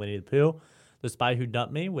on Winnie the Pooh, The Spy Who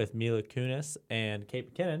Dumped Me with Mila Kunis and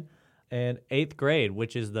Kate McKinnon, and 8th Grade,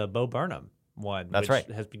 which is the Bo Burnham one. That's which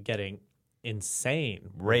right. Has been getting insane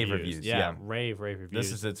rave reviews. Yeah. Rave reviews.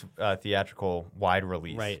 This is its theatrical wide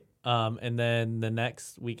release. Right. And then the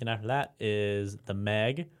next weekend after that is The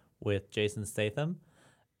Meg with Jason Statham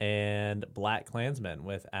and Black Klansman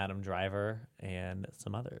with Adam Driver and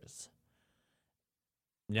some others.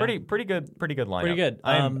 Yeah. Pretty good lineup. Pretty good.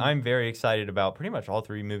 I'm very excited about pretty much all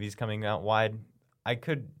 3 movies coming out wide. I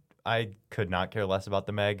could not care less about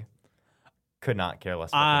The Meg. Could not care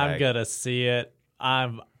less about The Meg. I'm gonna see it.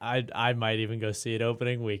 I might even go see it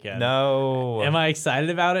opening weekend. No. Am I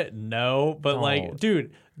excited about it? No. But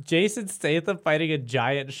dude, Jason Statham fighting a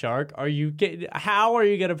giant shark. How are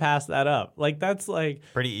you gonna pass that up? That's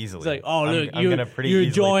pretty easily. It's like, oh look,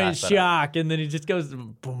 you joint shock, and then he just goes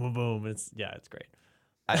boom boom boom. It's great.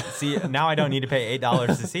 See, now I don't need to pay $8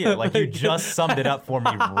 to see it. You just summed it up for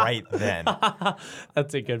me right then.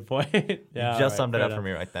 That's a good point. Yeah, you just summed it up for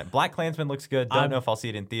me right then. Black Klansman looks good. Don't know if I'll see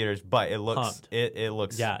it in theaters, but it looks pumped. It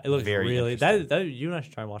looks very really. interesting. That you and I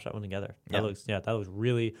should try and watch that one together. That looks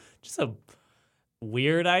really just a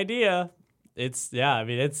weird idea. It's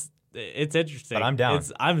interesting. But I'm down.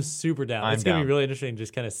 I'm super down. It's gonna be really interesting to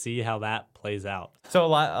just kind of see how that plays out.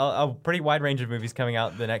 So a pretty wide range of movies coming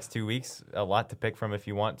out the next 2 weeks. A lot to pick from if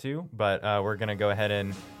you want to, but we're gonna go ahead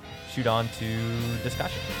and shoot on to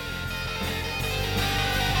discussion.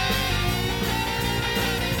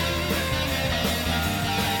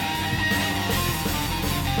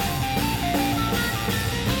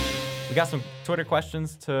 We got some Twitter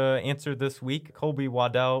questions to answer this week. Colby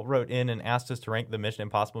Waddell wrote in and asked us to rank the Mission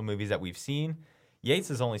Impossible movies that we've seen. Yates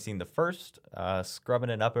has only seen the first, scrubbing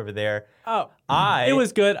it up over there. Oh, it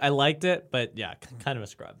was good. I liked it, but yeah, kind of a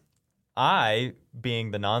scrub. I,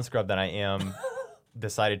 being the non-scrub that I am,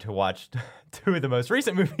 decided to watch 2 of the most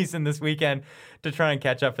recent movies in this weekend to try and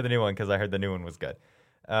catch up for the new one because I heard the new one was good.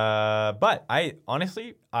 But I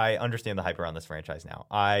understand the hype around this franchise now.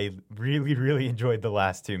 I really, really enjoyed the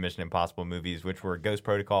last 2 Mission Impossible movies, which were Ghost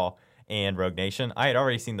Protocol and Rogue Nation. I had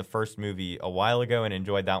already seen the first movie a while ago and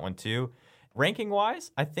enjoyed that one too.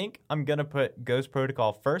 Ranking-wise, I think I'm going to put Ghost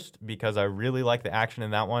Protocol first because I really like the action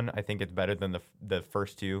in that one. I think it's better than the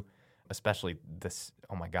first 2. Especially this,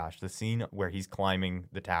 oh my gosh, the scene where he's climbing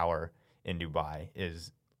the tower in Dubai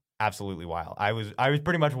is absolutely wild. I was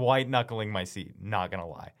pretty much white knuckling my seat, not gonna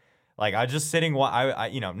lie. Like I was just sitting, I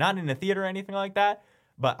not in a theater or anything like that,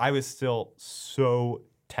 but I was still so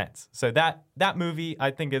tense. So that movie,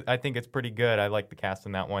 I think it's pretty good. I like the cast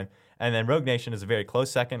in that one. And then Rogue Nation is a very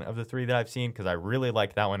close second of the 3 that I've seen because I really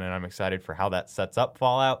liked that one and I'm excited for how that sets up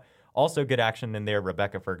Fallout. Also good action in there.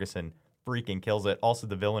 Rebecca Ferguson freaking kills it. Also,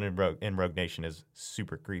 the villain in Rogue Nation is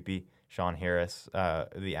super creepy. Sean Harris,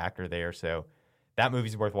 the actor there. So that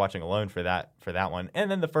movie's worth watching alone for that one.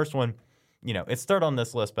 And then the first one, it's third on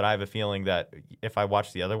this list, but I have a feeling that if I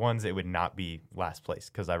watched the other ones, it would not be last place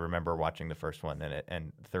because I remember watching the first one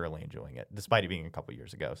and thoroughly enjoying it, despite it being a couple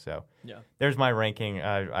years ago. So yeah, there's my ranking.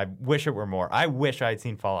 I wish it were more. I wish I had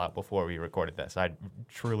seen Fallout before we recorded this. I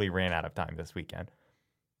truly ran out of time this weekend.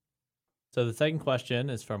 So the second question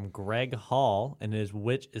is from Greg Hall, and it is,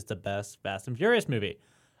 which is the best Fast and Furious movie?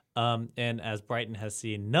 And as Brighton has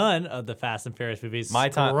seen none of the Fast and Furious movies,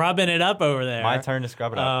 scrubbing it up over there. My turn to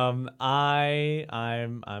scrub it up.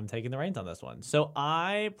 I'm taking the reins on this one. So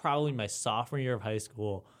I probably my sophomore year of high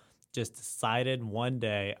school just decided one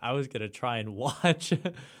day I was gonna try and watch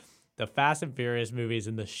the Fast and Furious movies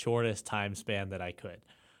in the shortest time span that I could.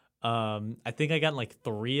 I think I got like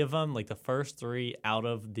 3 of them, like the first 3 out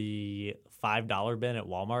of the $5 bin at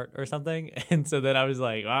Walmart or something. And so then I was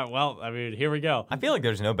like, all right, well, I mean, here we go. I feel like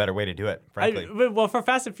there's no better way to do it, frankly. Well, for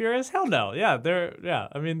Fast and Furious, hell no. Yeah, they are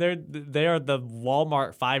the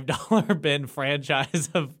Walmart $5 bin franchise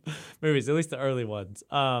of movies, at least the early ones.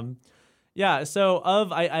 Yeah, so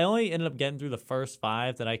I only ended up getting through the first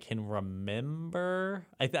 5 that I can remember.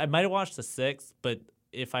 I might have watched the 6th, but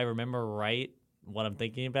if I remember right, what I'm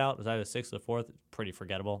thinking about was either the 6th or the 4th. Pretty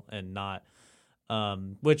forgettable and not,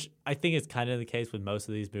 which I think is kind of the case with most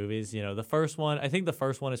of these movies. The first one, I think the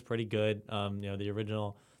first one is pretty good. The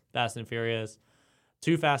original Fast and Furious,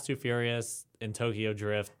 Too Fast, Too Furious, and Tokyo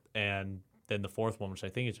Drift, and then the 4th one, which I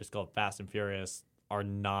think is just called Fast and Furious, are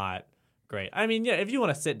not great. I mean, yeah, if you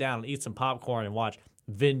want to sit down and eat some popcorn and watch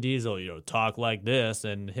Vin Diesel, talk like this,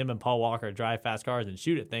 and him and Paul Walker drive fast cars and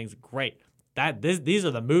shoot at things, great. These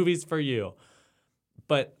are the movies for you.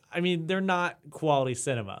 But, I mean, they're not quality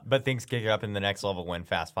cinema. But things kick up in the next level when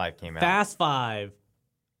Fast 5 came out. Fast 5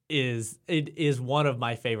 is one of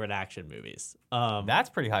my favorite action movies. That's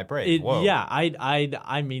pretty high praise. Whoa. Yeah,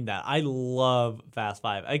 I mean that. I love Fast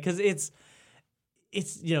 5 because it's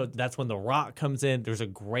that's when The Rock comes in. There's a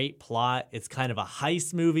great plot. It's kind of a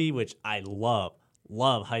heist movie, which I love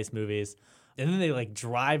heist movies. And then they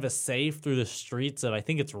drive a safe through the streets of, I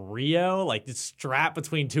think it's Rio, it's strapped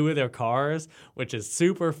between 2 of their cars, which is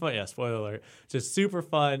super fun. Yeah, spoiler alert. Just super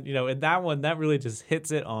fun. And that one, that really just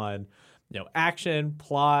hits it on, action,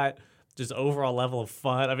 plot, just overall level of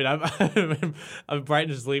fun. I mean, I'm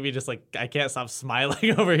Brighton just leave me just I can't stop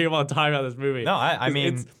smiling over here while I'm talking about this movie. No, I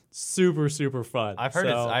mean, it's super, super fun. I've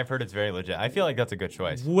heard it's very legit. I feel like that's a good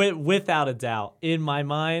choice. Without a doubt. In my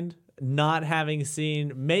mind, not having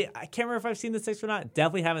seen, I can't remember if I've seen the 6 or not.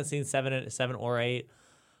 Definitely haven't seen 7 or 8.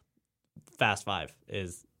 Fast 5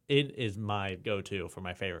 is my go-to for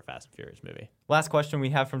my favorite Fast and Furious movie. Last question we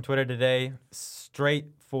have from Twitter today.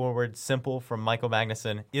 Straightforward, simple from Michael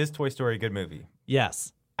Magnuson. Is Toy Story a good movie?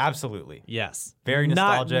 Yes. Absolutely. Yes. Very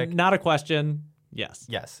nostalgic. Not a question. Yes.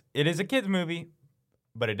 Yes. It is a kid's movie,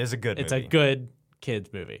 but it is a good movie. It's a good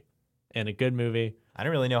kid's movie. And a good movie. I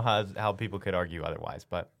don't really know how people could argue otherwise,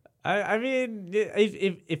 but I mean,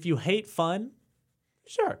 if you hate fun,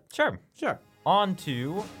 sure. On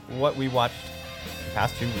to what we watched the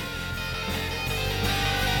past 2 weeks.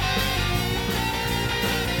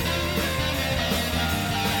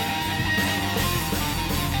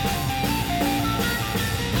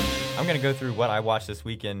 I'm going to go through what I watched this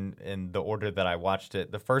weekend in the order that I watched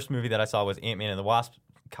it. The first movie that I saw was Ant-Man and the Wasp.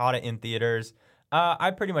 Caught it in theaters.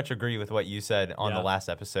 I pretty much agree with what you said on the last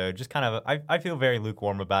episode. Just kind of, I feel very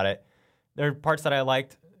lukewarm about it. There are parts that I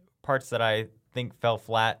liked, parts that I think fell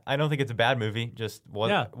flat. I don't think it's a bad movie. Just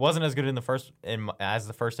wasn't as good as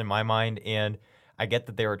the first in my mind. And I get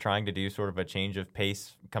that they were trying to do sort of a change of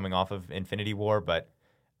pace coming off of Infinity War, but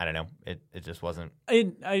I don't know. It just wasn't.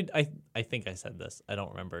 I think I said this. I don't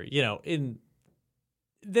remember. In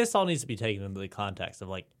this all needs to be taken into the context of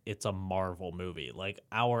like it's a Marvel movie. Like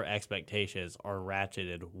our expectations are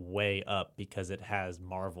ratcheted way up because it has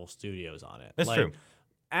Marvel Studios on it. That's like, true.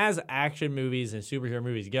 As action movies and superhero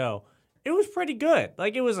movies go, it was pretty good.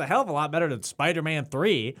 Like it was a hell of a lot better than Spider-Man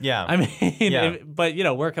 3. Yeah. I mean, Yeah. but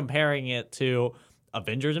we're comparing it to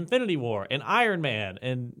Avengers Infinity War and Iron Man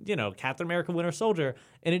and, Captain America Winter Soldier,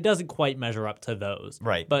 and it doesn't quite measure up to those.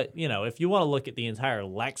 Right. But, if you want to look at the entire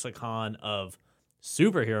lexicon of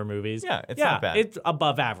superhero movies, it's not bad. It's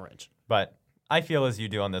above average. But I feel as you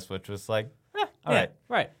do on this, which was like, all right.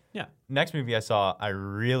 Right. Yeah. Next movie I saw, I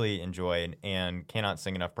really enjoyed and cannot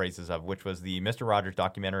sing enough praises of, which was the Mr. Rogers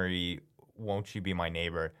documentary, Won't You Be My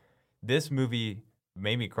Neighbor? This movie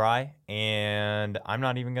made me cry, and I'm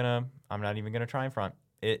not even gonna try and front.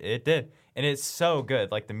 It did, and it's so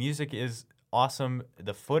good. Like the music is awesome.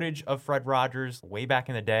 The footage of Fred Rogers way back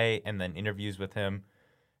in the day, and then interviews with him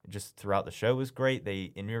just throughout the show was great.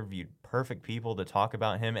 They interviewed perfect people to talk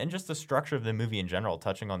about him, and just the structure of the movie in general,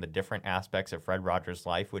 touching on the different aspects of Fred Rogers'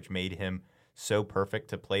 life, which made him so perfect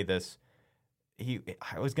to play this.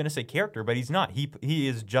 I was gonna say character, but he's not. He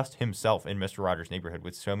is just himself in Mr. Rogers' Neighborhood,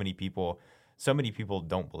 with so many people. So many people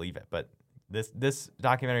don't believe it, but this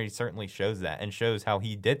documentary certainly shows that, and shows how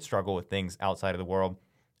he did struggle with things outside of the world.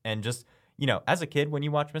 And just, as a kid, when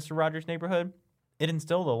you watch Mr. Rogers' Neighborhood, it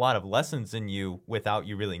instilled a lot of lessons in you without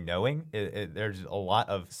you really knowing. There's a lot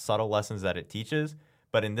of subtle lessons that it teaches,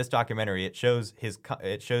 but in this documentary, it shows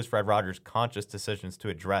Fred Rogers' conscious decisions to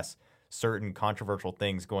address certain controversial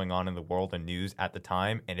things going on in the world and news at the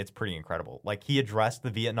time, and it's pretty incredible. Like, he addressed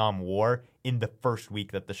the Vietnam War in the first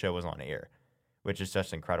week that the show was on air, which is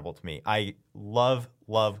just incredible to me. I love,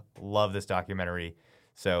 love, love this documentary.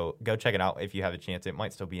 So go check it out if you have a chance. It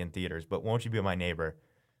might still be in theaters, but Won't You Be My Neighbor?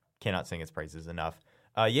 Cannot sing its praises enough.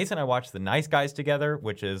 Yates and I watched The Nice Guys together,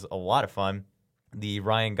 which is a lot of fun. The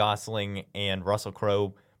Ryan Gosling and Russell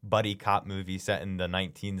Crowe buddy cop movie set in the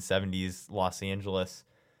 1970s Los Angeles.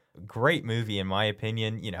 Great movie, in my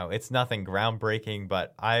opinion. It's nothing groundbreaking,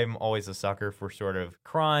 but I'm always a sucker for sort of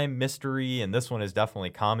crime, mystery, and this one is definitely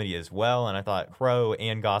comedy as well. And I thought Crowe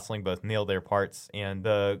and Gosling both nailed their parts. And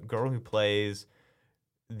the girl who plays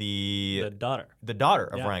the daughter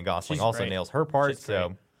of Ryan Gosling also great. Nails her part.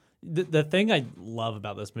 So the thing I love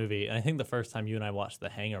about this movie, and I think the first time you and I watched The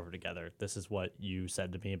Hangover together, this is what you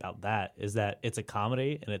said to me about that, is that it's a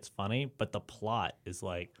comedy and it's funny, but the plot is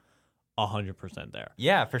like 100% there.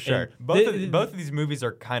 Yeah, for sure. Both of these movies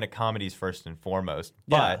are kind of comedies first and foremost,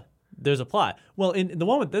 but there's a plot. Well, in the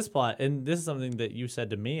one with this plot, and this is something that you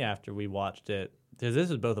said to me after we watched it, because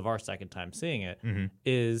this is both of our second time seeing it,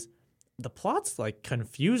 is the plot's like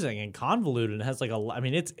confusing and convoluted and has like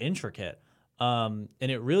it's intricate. And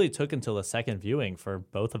it really took until the second viewing for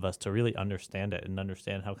both of us to really understand it and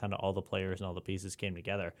understand how kind of all the players and all the pieces came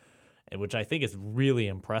together, which I think is really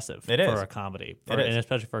impressive for a comedy, and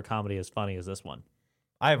especially for a comedy as funny as this one.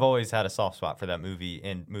 I've always had a soft spot for that movie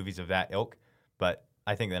and movies of that ilk, but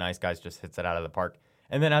I think The Nice Guys just hits it out of the park.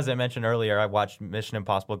 And then, as I mentioned earlier, I watched Mission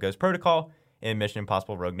Impossible Ghost Protocol and Mission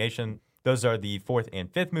Impossible Rogue Nation. Those are the fourth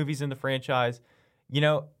and fifth movies in the franchise.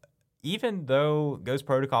 Even though Ghost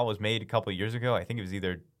Protocol was made a couple of years ago, I think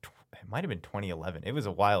it might have been 2011. It was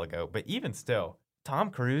a while ago. But even still, Tom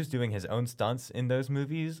Cruise doing his own stunts in those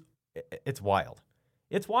movies, it's wild.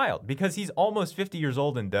 It's wild because he's almost 50 years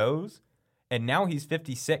old in those, and now he's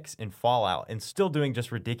 56 in Fallout and still doing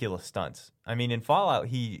just ridiculous stunts. I mean, in Fallout,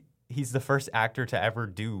 he's the first actor to ever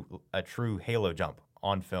do a true halo jump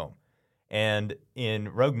on film. And in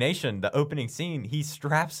Rogue Nation, the opening scene, he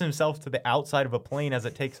straps himself to the outside of a plane as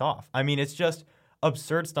it takes off. I mean, it's just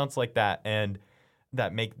absurd stunts like that, and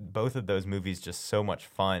that make both of those movies just so much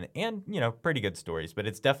fun and, pretty good stories. But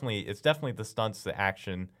it's definitely the stunts, the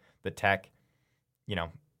action, the tech,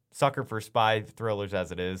 sucker for spy thrillers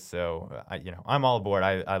as it is. So, I'm all aboard.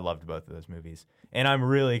 I loved both of those movies, and I'm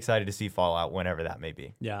really excited to see Fallout whenever that may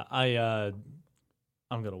be. Yeah, I'm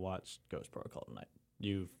gonna watch Ghost Protocol tonight.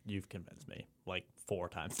 You've convinced me like 4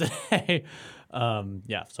 times today.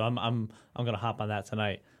 So I'm gonna hop on that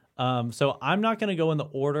tonight. So I'm not gonna go in the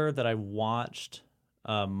order that I watched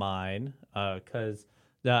mine because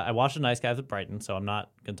I watched The Nice Guys with Brighton, so I'm not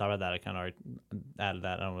gonna talk about that. I kind of already added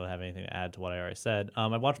that. I don't really have anything to add to what I already said. I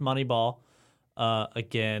watched Moneyball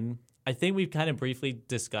again. I think we've kind of briefly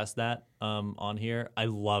discussed that on here. I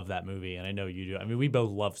love that movie, and I know you do. I mean, we both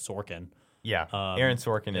love Sorkin. Yeah, Aaron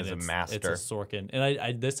Sorkin and is a master. It's a Sorkin, and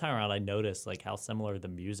I this time around I noticed like how similar the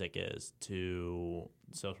music is to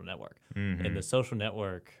Social Network. And the Social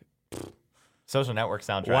Network, Social Network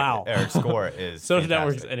soundtrack wow, or score is Social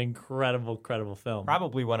fantastic. Network's an incredible film.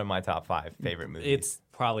 Probably one of my top 5 favorite movies. It's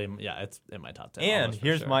probably it's in my top 10. And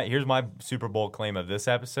here's sure. my Super Bowl claim of this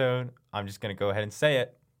episode. I'm just gonna go ahead and say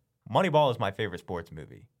it. Moneyball is my favorite sports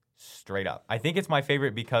movie, straight up. I think it's my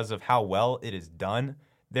favorite because of how well it is done.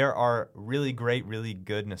 There are really great, really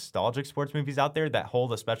good nostalgic sports movies out there that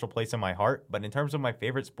hold a special place in my heart. But in terms of my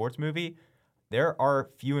favorite sports movie, there are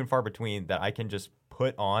few and far between that I can just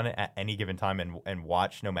put on at any given time and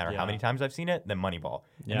watch no matter how many times I've seen it than Moneyball.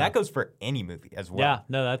 And that goes for any movie as well.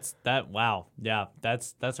 Yeah, no, wow. Yeah,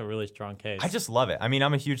 that's a really strong case. I just love it. I mean,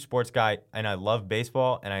 I'm a huge sports guy and I love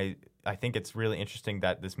baseball, and I think it's really interesting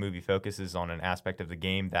that this movie focuses on an aspect of the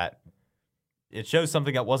game that it shows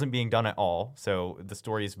something that wasn't being done at all. So the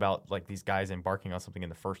story is about like these guys embarking on something in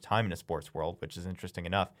the first time in a sports world, which is interesting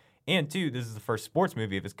enough. And 2, this is the first sports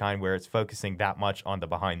movie of its kind where it's focusing that much on the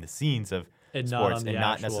behind the scenes of sports and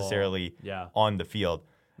not necessarily on the field.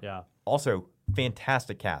 Yeah. Also,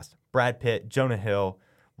 fantastic cast. Brad Pitt, Jonah Hill,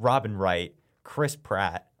 Robin Wright, Chris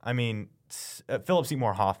Pratt. I mean, Philip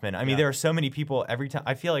Seymour Hoffman. I mean, there are so many people every time.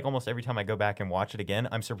 I feel like almost every time I go back and watch it again,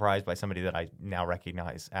 I'm surprised by somebody that I now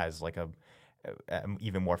recognize as like a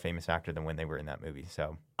even more famous actor than when they were in that movie.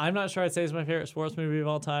 So I'm not sure I'd say it's my favorite sports movie of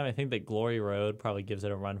all time. I think that Glory Road probably gives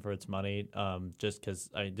it a run for its money, just because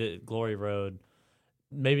Glory Road,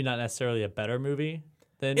 maybe not necessarily a better movie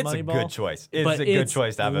than it's Moneyball. It's a good choice. It's a good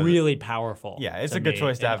choice to have. Really powerful. Yeah, it's a good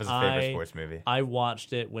choice to have as a favorite sports movie. I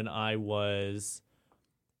watched it when I was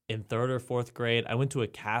in 3rd or 4th grade. I went to a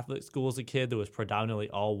Catholic school as a kid that was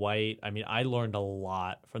predominantly all white. I mean, I learned a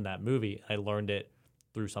lot from that movie. I learned it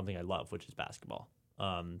through something I love, which is basketball.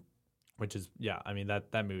 Which is, I mean,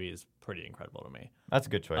 that movie is pretty incredible to me. That's a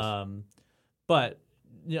good choice. But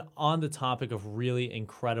on the topic of really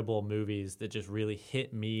incredible movies that just really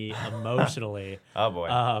hit me emotionally. Oh, boy.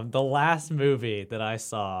 The last movie that I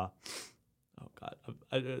saw, oh, God,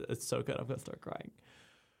 it's so good. I'm going to start crying.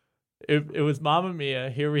 It was Mamma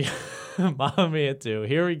Mia. Mamma Mia 2.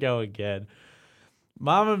 Here we go again.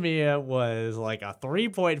 Mamma Mia was like a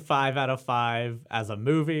 3.5 out of 5 as a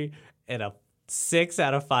movie and a 6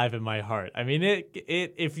 out of 5 in my heart. I mean,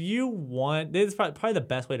 if you want, this is probably the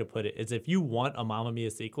best way to put it, is if you want a Mamma Mia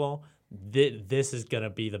sequel, this is going to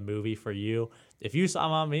be the movie for you. If you saw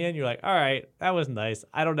Mamma Mia and you're like, all right, that was nice,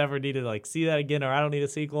 I don't ever need to like see that again, or I don't need a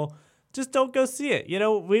sequel, just don't go see it.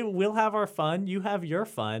 We'll have our fun. You have your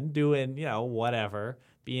fun doing, whatever,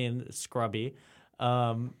 being scrubby.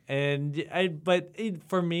 For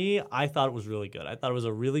me, I thought it was really good. I thought it was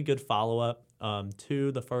a really good follow-up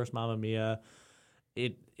to the first Mamma Mia.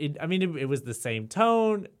 It was the same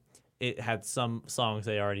tone. It had some songs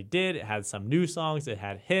they already did. It had some new songs. It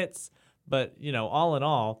had hits. But, all in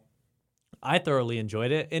all, I thoroughly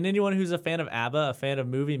enjoyed it. And anyone who's a fan of ABBA, a fan of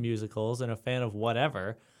movie musicals, and a fan of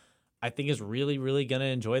whatever, I think is really, really going to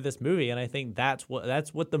enjoy this movie. And I think that's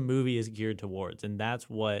what the movie is geared towards. And that's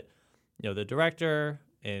what the director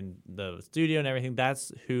and the studio and everything,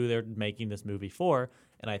 that's who they're making this movie for.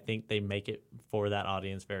 And I think they make it for that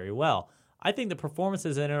audience very well. I think the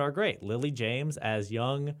performances in it are great. Lily James as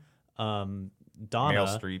young Donna.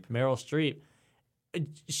 Meryl Streep.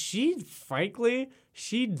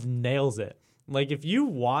 She nails it. Like, if you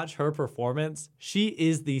watch her performance, she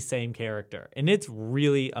is the same character. And it's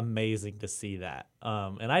really amazing to see that.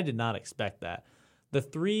 And I did not expect that. The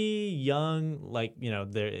 3 young,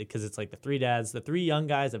 because it's like the 3 dads, the 3 young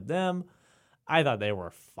guys of them, I thought they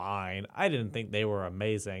were fine. I didn't think they were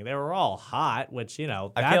amazing. They were all hot, which, I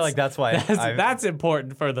feel like that's why that's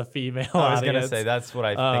important for the female audience. I was going to say, that's what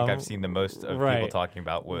I think I've seen the most of people talking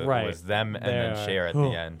about was them and then Cher at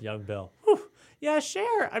the end. Young Bill. Whew. Yeah,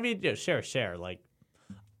 Cher. I mean, Cher. Like,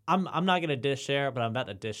 I'm not going to dish Cher, but I'm about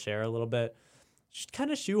to dish Cher a little bit. She's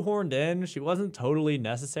kind of shoehorned in. She wasn't totally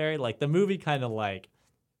necessary. Like, the movie kind of like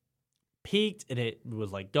peaked and it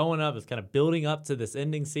was like going up. It was kind of building up to this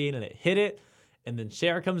ending scene and it hit it. And then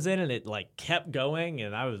Cher comes in and it like kept going.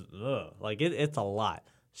 And I was, like, it's a lot.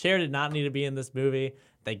 Cher did not need to be in this movie.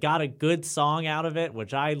 They got a good song out of it,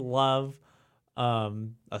 which I love.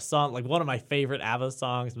 A song, like one of my favorite ABBA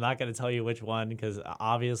songs. I'm not going to tell you which one because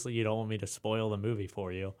obviously you don't want me to spoil the movie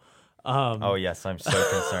for you. Oh, yes. I'm so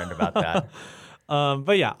concerned about that.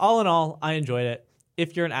 But yeah, all in all, I enjoyed it.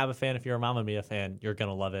 If you're an ABBA fan, if you're a Mamma Mia fan, you're going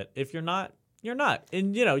to love it. If you're not, you're not.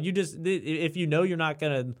 And, if you're not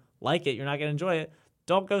going to like it, you're not going to enjoy it,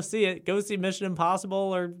 don't go see it. Go see Mission Impossible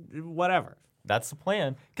or whatever. That's the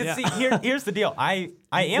plan. Because Yeah. here's the deal. I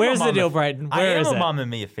am Where's a the deal, Brighton? Where is a it? Mamma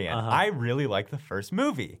Mia fan. Uh-huh. I really like the first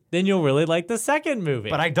movie. Then you'll really like the second movie.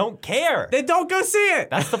 But I don't care. Then don't go see it.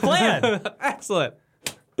 That's the plan. Excellent.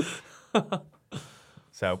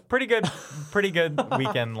 So pretty good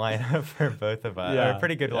weekend lineup for both of us. Yeah, Or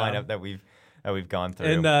pretty good lineup that we've gone through.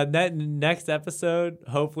 And that next episode,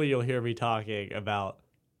 hopefully you'll hear me talking about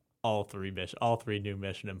all three new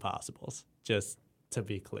Mission Impossibles. Just to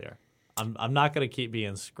be clear, I'm not gonna keep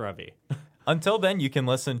being scrubby. Until then, you can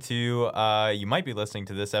listen to, you might be listening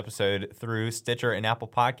to this episode through Stitcher and Apple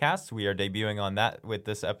Podcasts. We are debuting on that with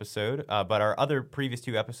this episode, but our other previous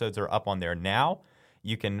 2 episodes are up on there now.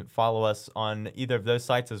 You can follow us on either of those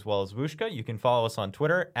sites as well as Wooshka. You can follow us on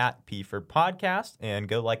Twitter at P4Podcast and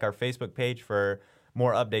go like our Facebook page for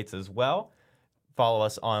more updates as well. Follow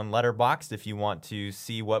us on Letterboxd if you want to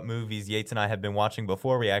see what movies Yates and I have been watching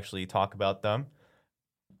before we actually talk about them.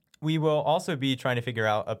 We will also be trying to figure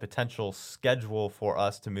out a potential schedule for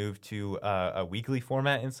us to move to a weekly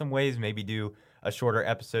format in some ways, maybe do a shorter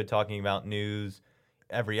episode talking about news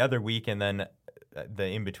every other week, and then the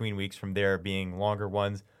in-between weeks from there being longer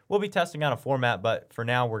ones. We'll be testing out a format, but for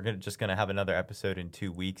now, we're just going to have another episode in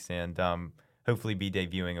 2 weeks and hopefully be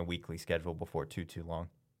debuting a weekly schedule before too long.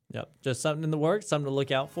 Yep, just something in the works, something to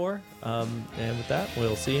look out for. And with that,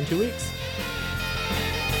 we'll see you in 2 weeks.